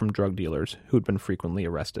were all from drug dealers who'd been frequently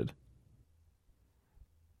arrested.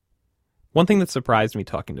 One thing that surprised me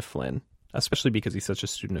talking to Flynn, especially because he's such a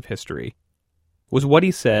student of history, was what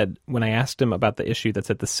he said when I asked him about the issue that's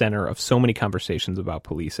at the center of so many conversations about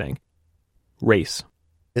policing: race.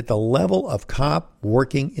 At the level of cop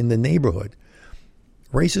working in the neighborhood,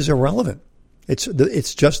 race is irrelevant.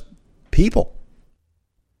 It's just people.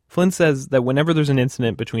 Flynn says that whenever there's an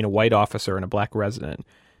incident between a white officer and a black resident,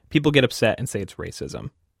 people get upset and say it's racism.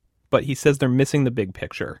 But he says they're missing the big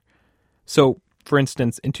picture. So, for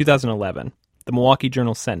instance, in 2011, the Milwaukee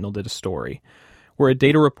Journal-Sentinel did a story where a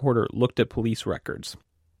data reporter looked at police records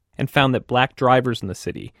and found that black drivers in the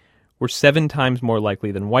city were 7 times more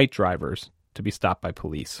likely than white drivers to be stopped by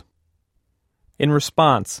police. In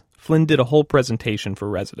response, Flynn did a whole presentation for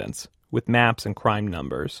residents with maps and crime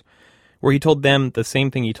numbers, where he told them the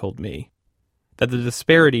same thing he told me, that the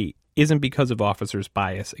disparity isn't because of officers'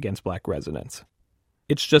 bias against black residents.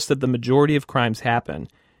 It's just that the majority of crimes happen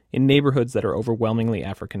in neighborhoods that are overwhelmingly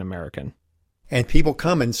African American. And people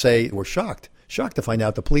come and say, we're shocked to find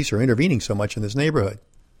out the police are intervening so much in this neighborhood.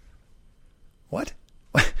 What?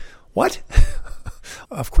 What?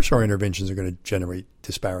 Of course our interventions are going to generate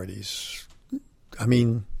disparities. I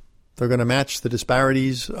mean, they're going to match the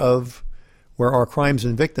disparities of where our crimes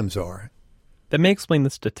and victims are. That may explain the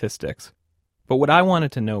statistics. But what I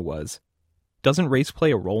wanted to know was, doesn't race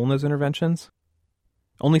play a role in those interventions?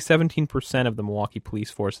 Only 17% of the Milwaukee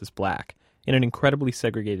police force is black, in an incredibly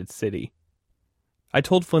segregated city. I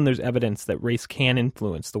told Flynn there's evidence that race can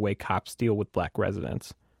influence the way cops deal with black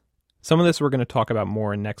residents. Some of this we're going to talk about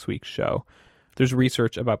more in next week's show. There's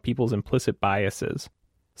research about people's implicit biases,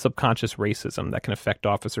 subconscious racism that can affect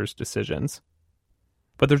officers' decisions.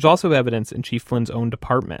 But there's also evidence in Chief Flynn's own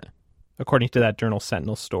department, according to that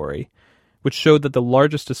Journal-Sentinel story, which showed that the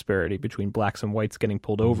largest disparity between blacks and whites getting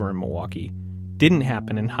pulled over in Milwaukee didn't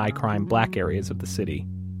happen in high-crime black areas of the city,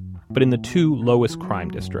 but in the 2 lowest crime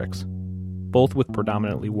districts, both with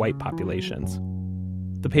predominantly white populations.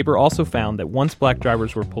 The paper also found that once black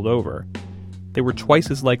drivers were pulled over, they were twice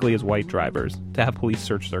as likely as white drivers to have police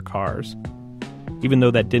search their cars, even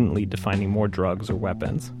though that didn't lead to finding more drugs or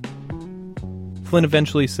weapons. Flynn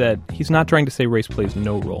eventually said he's not trying to say race plays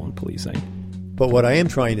no role in policing. But what I am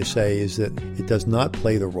trying to say is that it does not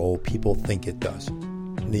play the role people think it does.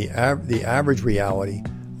 The average reality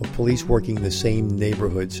of police working in the same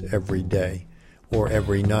neighborhoods every day or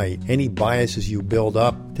every night, any biases you build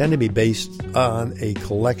up tend to be based on a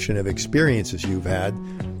collection of experiences you've had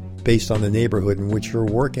based on the neighborhood in which you're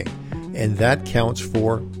working. And that counts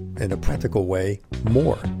for, in a practical way,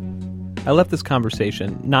 more. I left this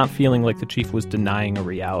conversation not feeling like the chief was denying a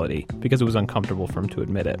reality because it was uncomfortable for him to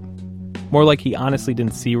admit it. More like he honestly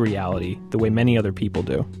didn't see reality the way many other people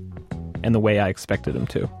do, and the way I expected him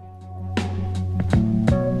to.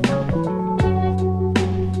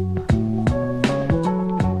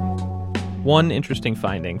 One interesting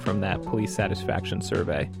finding from that police satisfaction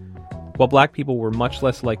survey: while black people were much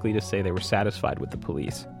less likely to say they were satisfied with the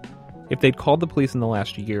police, if they'd called the police in the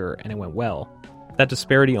last year and it went well, that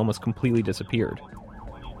disparity almost completely disappeared.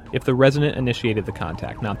 If the resident initiated the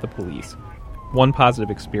contact, not the police, One positive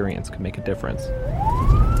experience could make a difference.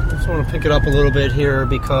 I just want to pick it up a little bit here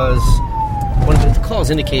because one of the calls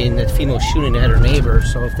indicating that female shooting at her neighbor,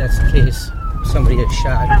 so if that's the case, somebody gets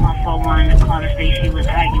shot. 5141, caller Stacy was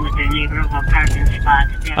arguing with their neighbor about parking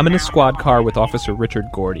spots. I'm in a squad car with Officer Richard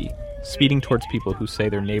Gordy, speeding towards people who say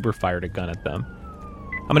their neighbor fired a gun at them.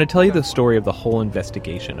 I'm going to tell you the story of the whole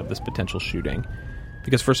investigation of this potential shooting,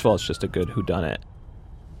 because first of all, it's just a good whodunit.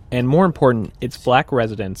 And more important, it's black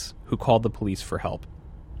residents who called the police for help,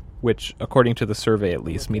 which, according to the survey at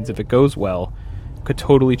least, means if it goes well, could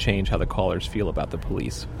totally change how the callers feel about the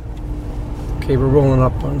police. Okay, we're rolling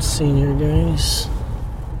up on senior, guys.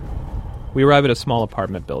 We arrive at a small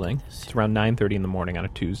apartment building. It's around 9:30 in the morning on a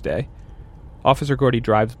Tuesday. Officer Gordy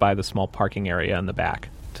drives by the small parking area in the back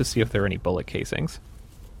to see if there are any bullet casings.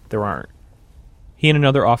 There aren't. He and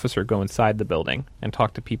another officer go inside the building and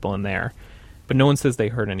talk to people in there, but no one says they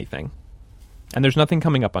heard anything. And there's nothing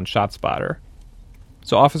coming up on ShotSpotter.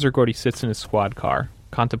 So Officer Gordy sits in his squad car,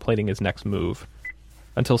 contemplating his next move,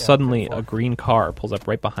 until suddenly a green car pulls up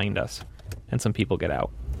right behind us, and some people get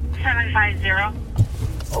out. 750.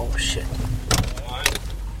 Oh, shit.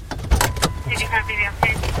 Did you copy the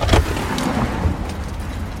update?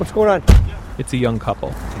 What's going on? It's a young couple.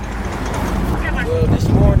 Well, this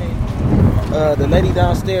morning, the lady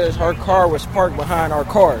downstairs, her car was parked behind our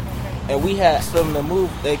car, and we had them to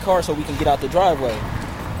move their car so we can get out the driveway.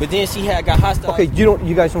 But then she had got hostile. Okay,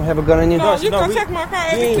 you guys don't have a gun on you? No, you can check my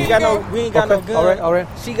car. We ain't got no gun. All right.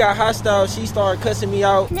 She got hostile. She started cussing me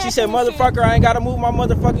out. She said, "Motherfucker, I ain't got to move my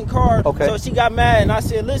motherfucking car." Okay. So she got mad, and I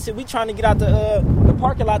said, "Listen, we trying to get out the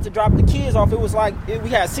parking lot to drop the kids off." It was like we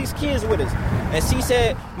had 6 kids with us, and she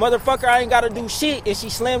said, "Motherfucker, I ain't got to do shit." And she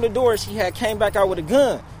slammed the door. She had came back out with a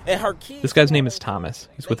gun, and her kids. This guy's name is Thomas.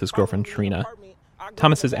 He's with his girlfriend Trina.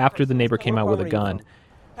 Thomas says after the neighbor came out with a gun,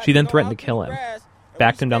 she then threatened to kill him.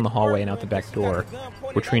 Backed him down the hallway and out the back door,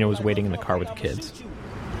 where Trina was waiting in the car with the kids.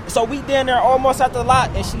 So we down there almost at the lot,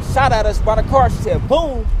 and she shot at us by the car. She said,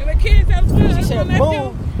 "Boom!" And the kids She said,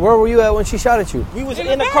 "Boom!" Where were you at when she shot at you? We was in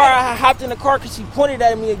the car. I hopped in the car because she pointed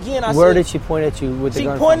at me again. Where did she point at you with the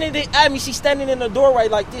gun? She pointed it at me. She's standing in the doorway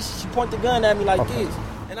like this. She pointed the gun at me like this.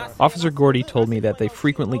 Officer Gordy told me that they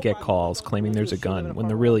frequently get calls claiming there's a gun when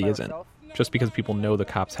there really isn't, just because people know the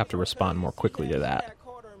cops have to respond more quickly to that.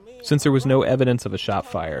 Since there was no evidence of a shot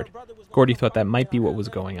fired, Gordy thought that might be what was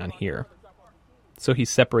going on here. So he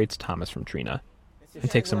separates Thomas from Trina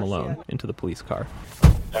and takes him alone into the police car.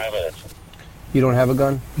 You don't have a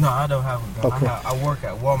gun? No, I don't have a gun. Okay. I work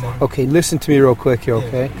at Walmart. Okay, listen to me real quick here,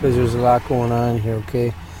 okay? Because there's a lot going on here,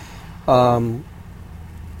 okay?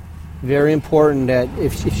 Very important that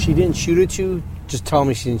if she didn't shoot at you, just tell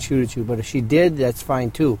me she didn't shoot at you. But if she did, that's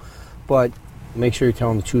fine too. But make sure you're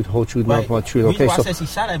telling the truth, the whole truth, nothing but the truth. Okay, I said she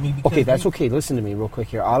shot at me because okay, that's okay. Listen to me real quick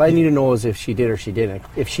here. All I need to know is if she did or she didn't.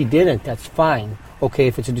 If she didn't, that's fine. Okay,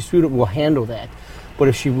 if it's a dispute, we'll handle that. But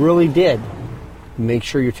if she really did, make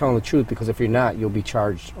sure you're telling the truth, because if you're not, you'll be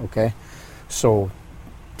charged, okay? So,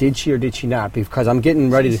 did she or did she not? Because I'm getting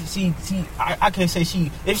ready to... I can't say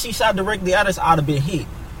she... If she shot directly at us, I'd have been hit.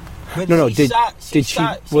 But no, was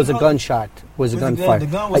a gunshot? Was a gun fired? The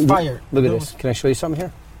gun was fired. Look at this. Can I show you something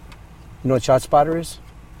here? You know what ShotSpotter is?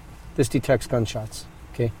 This detects gunshots,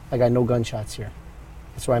 okay? I got no gunshots here.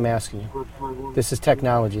 That's why I'm asking you. This is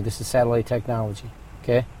technology. This is satellite technology,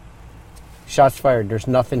 okay? Shots fired. There's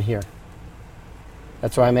nothing here.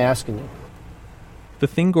 That's why I'm asking you. The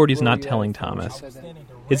thing Gordy's not telling Thomas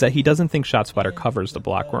is that he doesn't think ShotSpotter covers the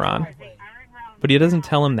block we're on. But he doesn't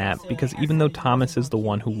tell him that because even though Thomas is the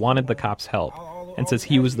one who wanted the cops' help and says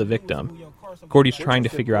he was the victim, Gordy's trying to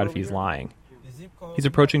figure out if he's lying. He's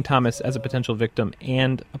approaching Thomas as a potential victim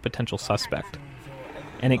and a potential suspect.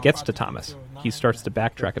 And it gets to Thomas. He starts to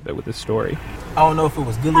backtrack a bit with his story. I don't know if it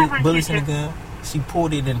was bullets in the gun. She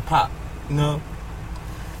pulled it and popped, you know?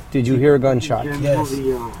 Did you hear a gunshot? Yes.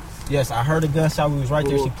 Yes, I heard a gunshot. We was right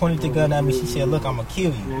there. She pointed the gun at me. She said, "Look, I'm going to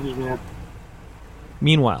kill you."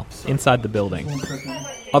 Meanwhile, inside the building,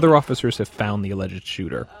 other officers have found the alleged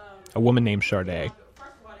shooter, a woman named Sade.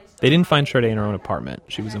 They didn't find Sade in her own apartment.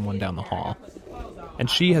 She was in one down the hall. And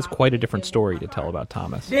she has quite a different story to tell about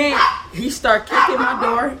Thomas. Then he started kicking my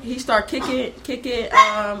door. He started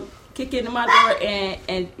kicking in my door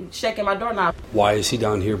and shaking my doorknob. Why is he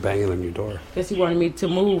down here banging on your door? Because he wanted me to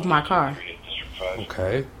move my car.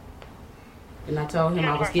 Okay. And I told him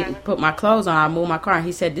I was put my clothes on. I moved my car. And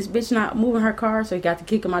he said, "This bitch not moving her car," so he got to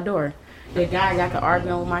kicking my door. The guy got to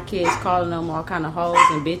arguing with my kids, calling them all kind of hoes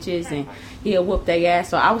and bitches, and he'll whoop their ass.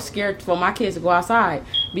 So I was scared for my kids to go outside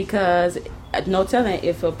because no telling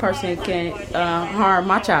if a person can harm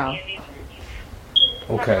my child.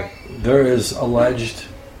 Okay. There is alleged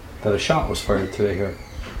that a shot was fired today here.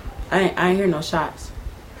 I ain't hear no shots.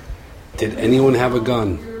 Did anyone have a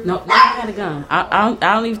gun? No, nobody had a gun. I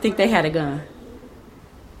don't even think they had a gun.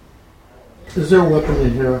 Is there a weapon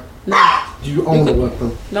in here? No. Do you own a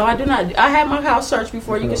weapon? No, I do not. I had my house searched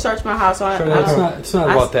before. You can search my house. It's not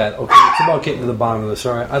about that. Okay, it's about getting to the bottom of this.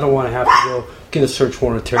 All right, I don't want to have to go get a search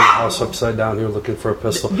warrant, tear your house upside down here looking for a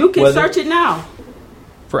pistol. You can search it now.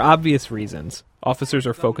 For obvious reasons, officers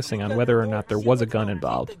are focusing on whether or not there was a gun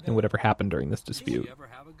involved in whatever happened during this dispute.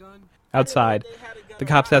 Outside, the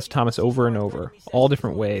cops asked Thomas over and over, all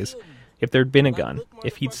different ways, if there'd been a gun,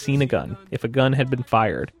 if he'd seen a gun, if a gun had been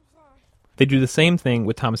fired. They do the same thing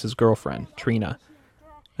with Thomas's girlfriend, Trina.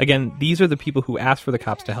 Again, these are the people who asked for the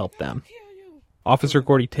cops to help them. Officer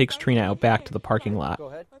Gordy takes Trina out back to the parking lot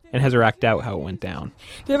and has her act out how it went down.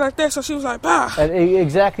 They're like that, so she was like, bah. And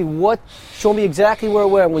exactly what? Show me exactly where it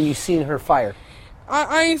went when you seen her fire.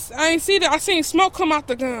 I ain't see that. I seen smoke come out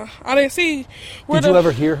the gun. I didn't see where. Did you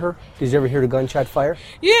ever hear her? Did you ever hear the gunshot fire?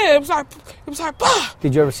 Yeah, it was like, bah.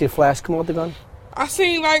 Did you ever see a flash come out the gun? I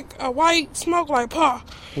seen like a white smoke, like, bah.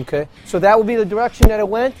 Okay, so that would be the direction that it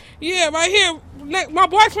went? Yeah, right here. My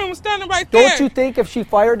boyfriend was standing right there. Don't you think if she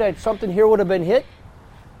fired that something here would have been hit?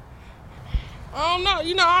 I don't know.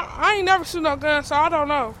 You know, I ain't never seen no gun, so I don't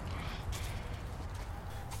know.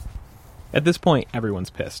 At this point, everyone's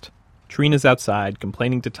pissed. Trina's outside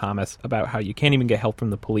complaining to Thomas about how you can't even get help from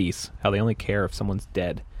the police, how they only care if someone's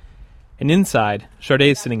dead. And inside, Sade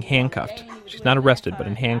is sitting handcuffed. She's not arrested, but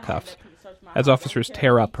in handcuffs, as officers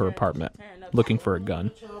tear up her apartment, looking for a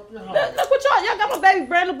gun. Look what y'all got my baby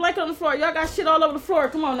Brandon blanket on the floor. Y'all got shit all over the floor.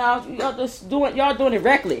 Come on now. Y'all doing it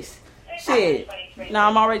reckless. Shit. Now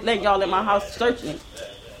I'm already letting y'all in my house searching it.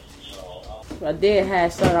 If I did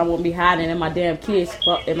have something, I wouldn't be hiding in my damn kids'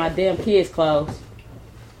 clothes.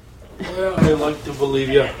 Well, I'd like to believe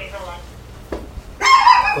you.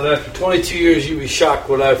 But after 22 years, you'd be shocked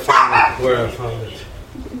where I found it.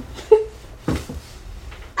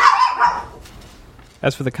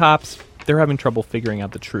 As for the cops, they're having trouble figuring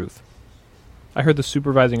out the truth. I heard the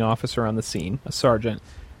supervising officer on the scene, a sergeant,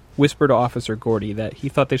 whisper to Officer Gordy that he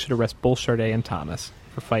thought they should arrest both Sade and Thomas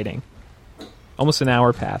for fighting. Almost an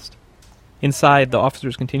hour passed. Inside, the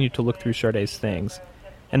officers continued to look through Sade's things,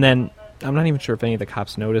 and then, I'm not even sure if any of the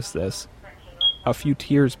cops noticed this, a few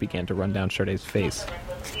tears began to run down Sade's face.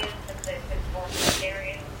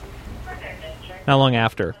 Not long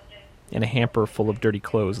after, in a hamper full of dirty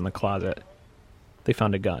clothes in the closet, they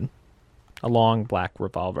found a gun. A long black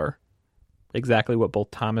revolver. Exactly what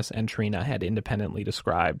both Thomas and Trina had independently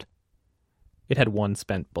described. It had one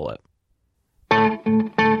spent bullet.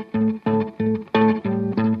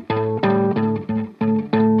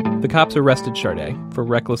 The cops arrested Sade for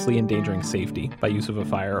recklessly endangering safety by use of a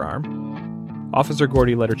firearm. Officer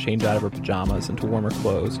Gordy let her change out of her pajamas into warmer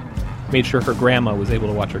clothes, made sure her grandma was able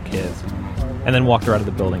to watch her kids, and then walked her out of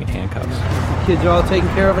the building in handcuffs. The kids are all taken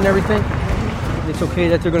care of and everything? It's okay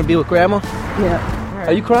that they're going to be with Grandma? Yeah.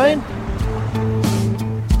 Are you crying?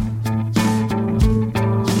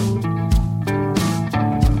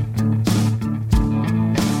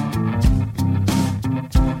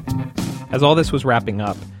 As all this was wrapping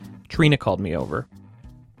up, Trina called me over.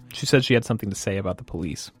 She said she had something to say about the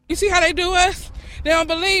police. You see how they do us? They don't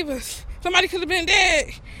believe us. Somebody could have been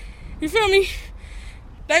dead. You feel me?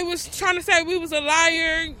 They was trying to say we was a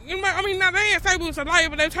liar. I mean, not they didn't say we was a liar,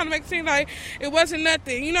 but they were trying to make it seem like it wasn't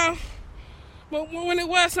nothing, you know? But when it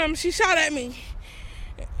was something, she shot at me.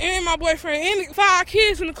 And my boyfriend, and 5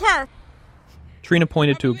 kids in the car. Trina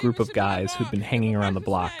pointed to a group of guys who'd been hanging around the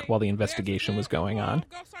block while the investigation was going on.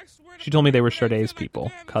 She told me they were Sade's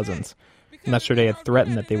people, cousins, and that Sade had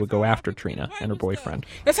threatened that they would go after Trina and her boyfriend.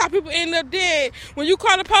 That's how people end up dead. When you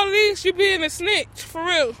call the police, you being a snitch, for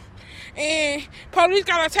real. And police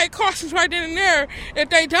gotta take cautions right then and there. If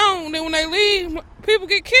they don't, then when they leave, people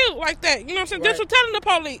get killed like that. You know what I'm saying? Right. Just for telling the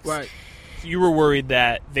police. Right. You were worried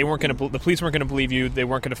that they weren't going to. The police weren't going to believe you. They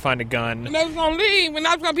weren't going to find a gun. And they was going to leave, and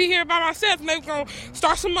I was going to be here by myself, and they was going to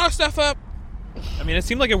start some more stuff up. I mean, it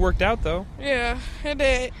seemed like it worked out, though. Yeah, it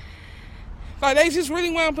did. Like, they just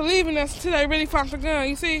really weren't believing us until they really found the gun,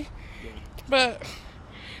 you see? But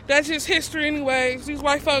that's just history anyways. These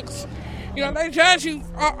white folks, you know, they judge you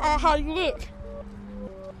on how you look.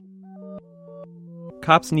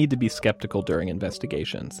 Cops need to be skeptical during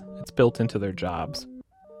investigations. It's built into their jobs.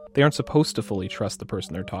 They aren't supposed to fully trust the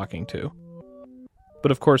person they're talking to.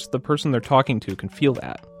 But of course, the person they're talking to can feel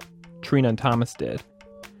that. Trina and Thomas did.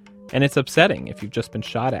 And it's upsetting if you've just been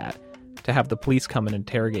shot at, to have the police come and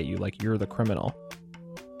interrogate you like you're the criminal.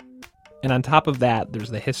 And on top of that, there's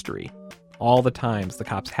the history. All the times the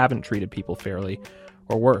cops haven't treated people fairly,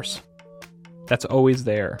 or worse. that's always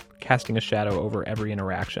there, casting a shadow over every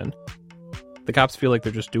interaction. The cops feel like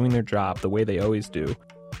they're just doing their job the way they always do.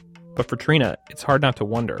 But for Trina, it's hard not to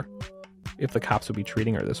wonder if the cops would be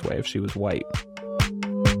treating her this way if she was white.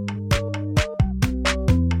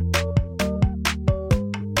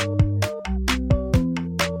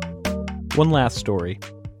 One last story.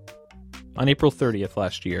 On April 30th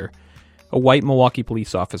last year, a white Milwaukee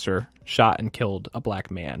police officer shot and killed a black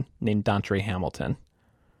man named Dontre Hamilton.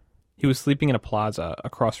 He was sleeping in a plaza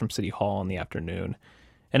across from City Hall in the afternoon,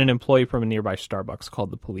 and an employee from a nearby Starbucks called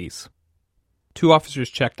the police. 2 officers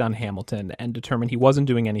checked on Hamilton and determined he wasn't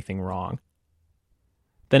doing anything wrong.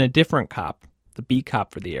 Then a different cop, the beat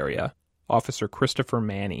cop for the area, Officer Christopher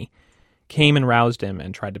Manny, came and roused him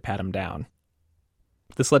and tried to pat him down.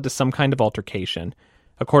 This led to some kind of altercation.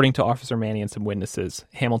 According to Officer Manny and some witnesses,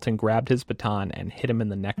 Hamilton grabbed his baton and hit him in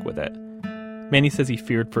the neck with it. Manny says he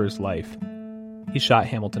feared for his life. He shot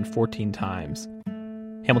Hamilton 14 times.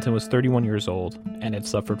 Hamilton was 31 years old and had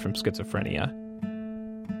suffered from schizophrenia.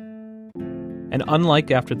 And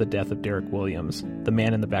unlike after the death of Derek Williams, the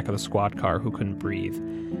man in the back of the squad car who couldn't breathe,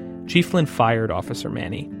 Chief Flynn fired Officer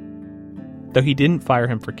Manny. Though he didn't fire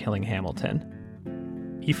him for killing Hamilton.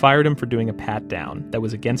 He fired him for doing a pat-down that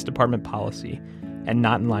was against department policy and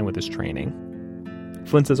not in line with his training.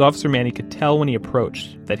 Flynn says Officer Manny could tell when he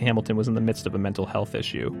approached that Hamilton was in the midst of a mental health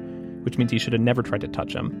issue, which means he should have never tried to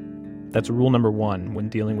touch him. That's rule number 1 when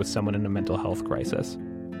dealing with someone in a mental health crisis.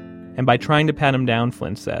 And by trying to pat him down,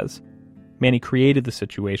 Flynn says, Manny created the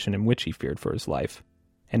situation in which he feared for his life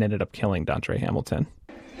and ended up killing Dontre Hamilton.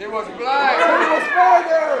 He was black. He was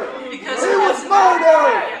murdered. Because he was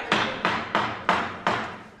murdered.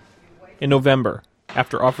 In November,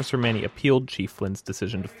 after Officer Manny appealed Chief Flynn's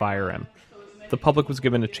decision to fire him, the public was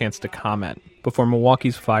given a chance to comment before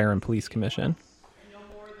Milwaukee's Fire and Police Commission.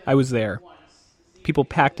 I was there. People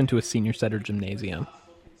packed into a senior center gymnasium.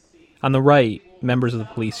 On the right, members of the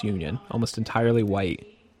police union, almost entirely white.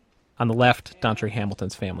 On the left, Dontre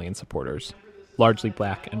Hamilton's family and supporters, largely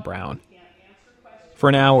black and brown. For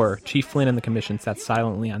an hour, Chief Flynn and the commission sat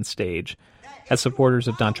silently on stage as supporters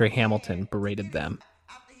of Dontre Hamilton berated them.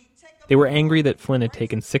 They were angry that Flynn had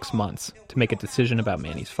taken 6 months to make a decision about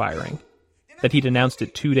Manny's firing, that he'd announced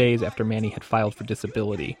it 2 days after Manny had filed for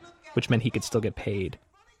disability, which meant he could still get paid,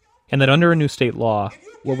 and that under a new state law,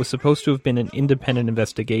 what was supposed to have been an independent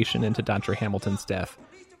investigation into Dontre Hamilton's death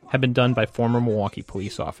had been done by former Milwaukee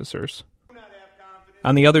police officers.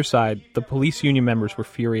 On the other side, the police union members were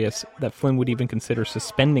furious that Flynn would even consider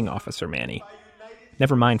suspending Officer Manny,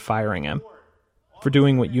 never mind firing him, for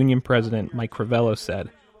doing what Union President Mike Crivello said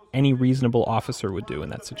any reasonable officer would do in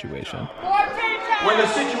that situation. When the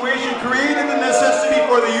situation created the necessity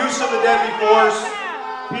for the use of the deadly force,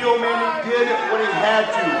 P.O. Manning did what he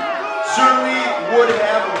had to. Certainly would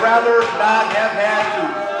have rather not have had to.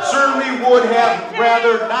 Certainly would have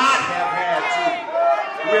rather not have had to.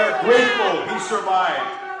 We are grateful he survived.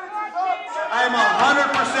 I am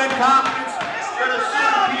 100% confident that a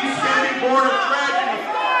certain peace can be born of tragedy.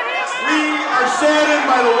 We are saddened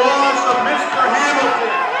by the loss of Mr.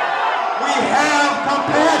 Hamilton. We have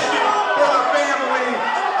compassion for the family.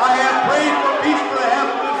 I have prayed for peace for the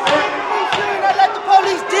Hamilton family. Let the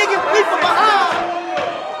police digging people behind.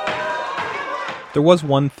 There was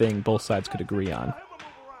one thing both sides could agree on.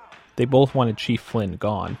 They both wanted Chief Flynn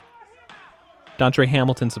gone. Dontre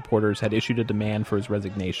Hamilton supporters had issued a demand for his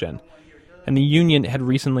resignation, and the union had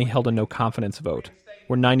recently held a no-confidence vote,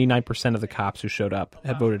 where 99% of the cops who showed up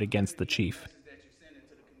had voted against the chief.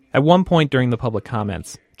 At one point during the public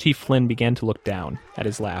comments, Chief Flynn began to look down at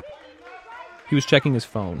his lap. He was checking his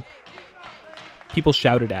phone. People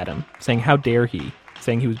shouted at him, saying how dare he,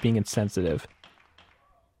 saying he was being insensitive.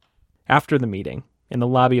 After the meeting, in the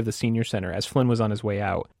lobby of the senior center, as Flynn was on his way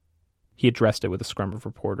out, he addressed it with a scrum of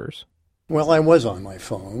reporters. Well, I was on my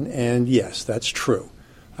phone, and yes, that's true.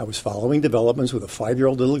 I was following developments with a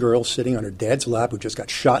 5-year-old little girl sitting on her dad's lap who just got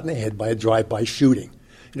shot in the head by a drive-by shooting.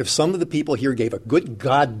 And if some of the people here gave a good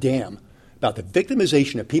goddamn about the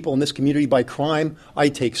victimization of people in this community by crime,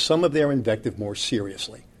 I'd take some of their invective more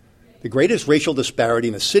seriously. The greatest racial disparity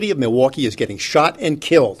in the city of Milwaukee is getting shot and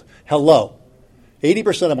killed. Hello.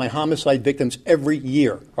 80% of my homicide victims every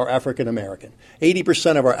year are African American.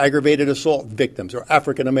 80% of our aggravated assault victims are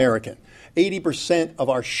African American. 80% of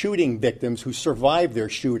our shooting victims who survived their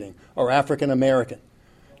shooting are African American.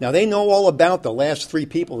 Now, they know all about the last 3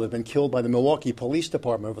 people that have been killed by the Milwaukee Police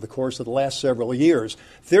Department over the course of the last several years.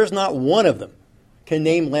 There's not one of them can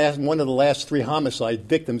name one of the last 3 homicide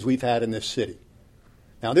victims we've had in this city.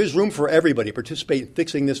 Now, there's room for everybody to participate in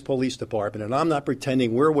fixing this police department, and I'm not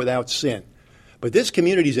pretending we're without sin. But this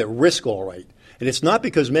community's at risk, all right. And it's not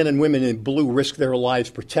because men and women in blue risk their lives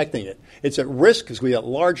protecting it. It's at risk because we have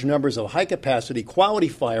large numbers of high-capacity, quality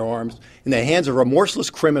firearms in the hands of remorseless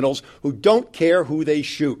criminals who don't care who they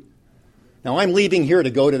shoot. Now, I'm leaving here to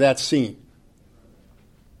go to that scene.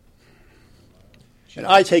 And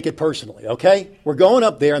I take it personally, okay? We're going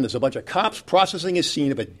up there, and there's a bunch of cops processing a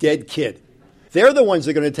scene of a dead kid. They're the ones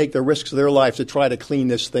that are going to take the risks of their lives to try to clean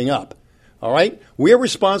this thing up. All right? We're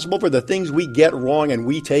responsible for the things we get wrong, and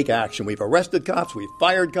we take action. We've arrested cops, we've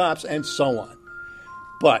fired cops, and so on.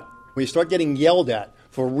 But when you start getting yelled at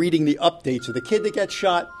for reading the updates of the kid that gets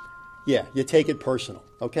shot, yeah, you take it personal,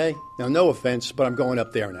 okay? Now, no offense, but I'm going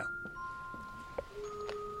up there now.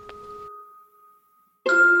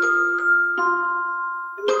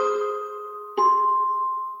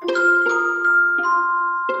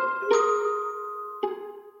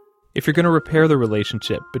 If you're going to repair the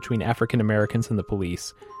relationship between African Americans and the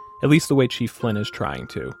police, at least the way Chief Flynn is trying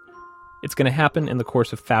to, it's going to happen in the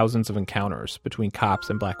course of thousands of encounters between cops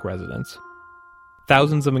and black residents.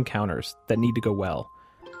 Thousands of encounters that need to go well.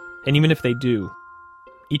 And even if they do,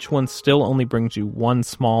 each one still only brings you one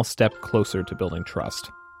small step closer to building trust.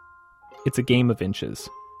 It's a game of inches.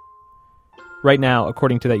 Right now,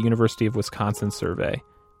 according to that University of Wisconsin survey,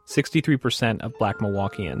 63% of black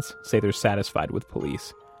Milwaukeeans say they're satisfied with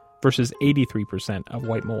police, versus 83% of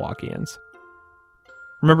white Milwaukeeans.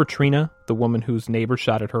 Remember Trina, the woman whose neighbor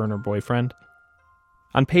shot at her and her boyfriend?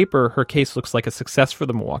 On paper, her case looks like a success for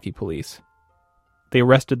the Milwaukee police. They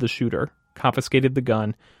arrested the shooter, confiscated the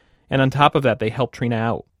gun, and on top of that, they helped Trina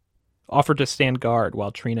out, offered to stand guard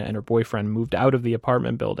while Trina and her boyfriend moved out of the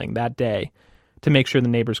apartment building that day to make sure the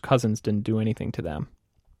neighbor's cousins didn't do anything to them.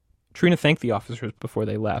 Trina thanked the officers before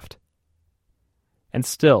they left. And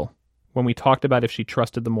still, when we talked about if she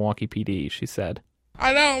trusted the Milwaukee PD, she said,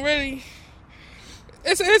 I don't really.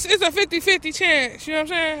 It's a 50-50 chance, you know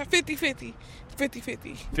what I'm saying? 50-50.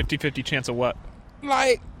 50-50. 50-50 chance of what?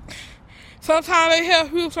 Like, sometimes they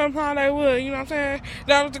help you, sometimes they would, you know what I'm saying?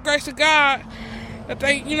 That was the grace of God that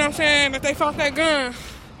they, you know what I'm saying, that they fought that gun.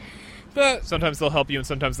 But sometimes they'll help you and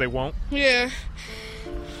sometimes they won't? Yeah.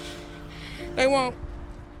 They won't.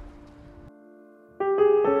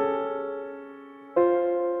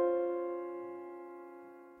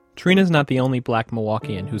 Trina's not the only black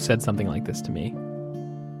Milwaukeean who said something like this to me.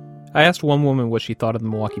 I asked one woman what she thought of the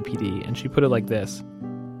Milwaukee PD, and she put it like this: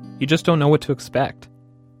 you just don't know what to expect.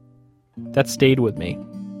 That stayed with me.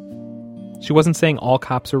 She wasn't saying all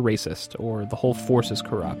cops are racist or the whole force is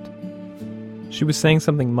corrupt. She was saying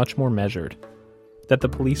something much more measured, that the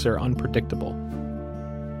police are unpredictable.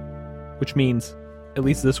 Which means, at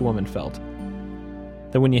least this woman felt,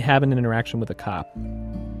 that when you have an interaction with a cop,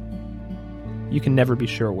 you can never be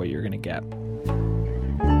sure what you're going to get.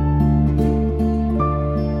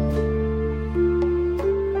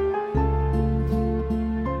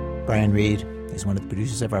 Brian Reed is one of the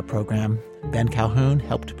producers of our program. Ben Calhoun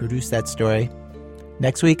helped produce that story.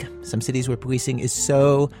 Next week, some cities where policing is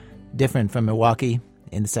so different from Milwaukee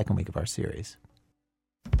in the second week of our series.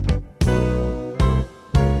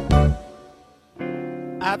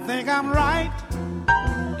 I think I'm right.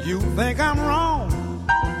 You think I'm wrong.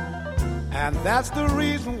 And that's the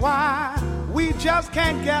reason why we just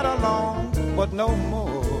can't get along, but no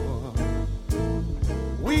more.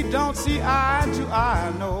 We don't see eye to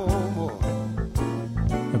eye no more.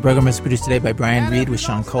 The program is produced today by Brian Reed with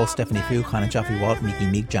Sean Cole, Stephanie Fu, Hannah Jaffe-Walt, Nikki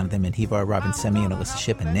Meek, Jonathan Menjivar, Robin Semi, and Alyssa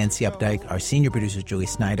Shipp, and Nancy Updike. Our senior producer is Julie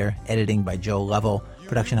Snyder. Editing by Joe Lovell.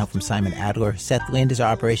 Production help from Simon Adler. Seth Lind is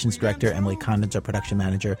our operations director. Emily Condon's our production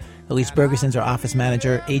manager. Elise Bergerson's our office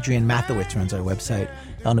manager. Adrian Mathowitz runs our website.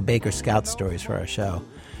 Elna Baker scouts stories for our show.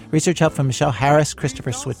 Research help from Michelle Harris,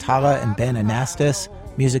 Christopher Switala, and Ben Anastas.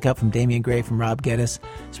 Music help from Damian Gray from Rob Geddes.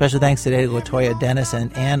 Special thanks today to LaToya Dennis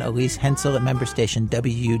and Ann Elise Hensel at member station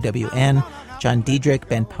WUWN, John Diedrich,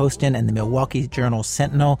 Ben Poston, and the Milwaukee Journal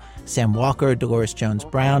Sentinel, Sam Walker, Dolores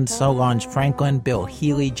Jones-Brown, Solange Franklin, Bill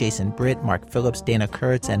Healy, Jason Britt, Mark Phillips, Dana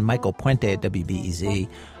Kurtz, and Michael Puente at WBEZ.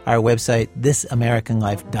 Our website,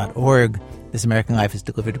 thisamericanlife.org. This American Life is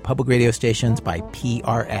delivered to public radio stations by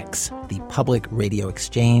PRX, the Public Radio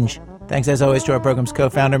Exchange. Thanks, as always, to our program's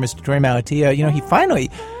co-founder, Mr. Troy Malatia. You know, he finally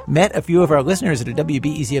met a few of our listeners at a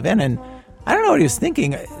WBEZ event, and I don't know what he was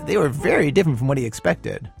thinking. They were very different from what he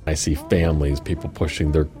expected. I see families, people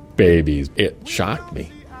pushing their babies. It shocked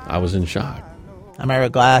me. I was in shock. I'm Ira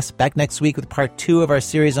Glass, back next week with part 2 of our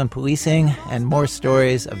series on policing and more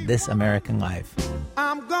stories of This American Life.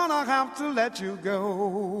 I'm gonna have to let you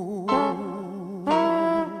go.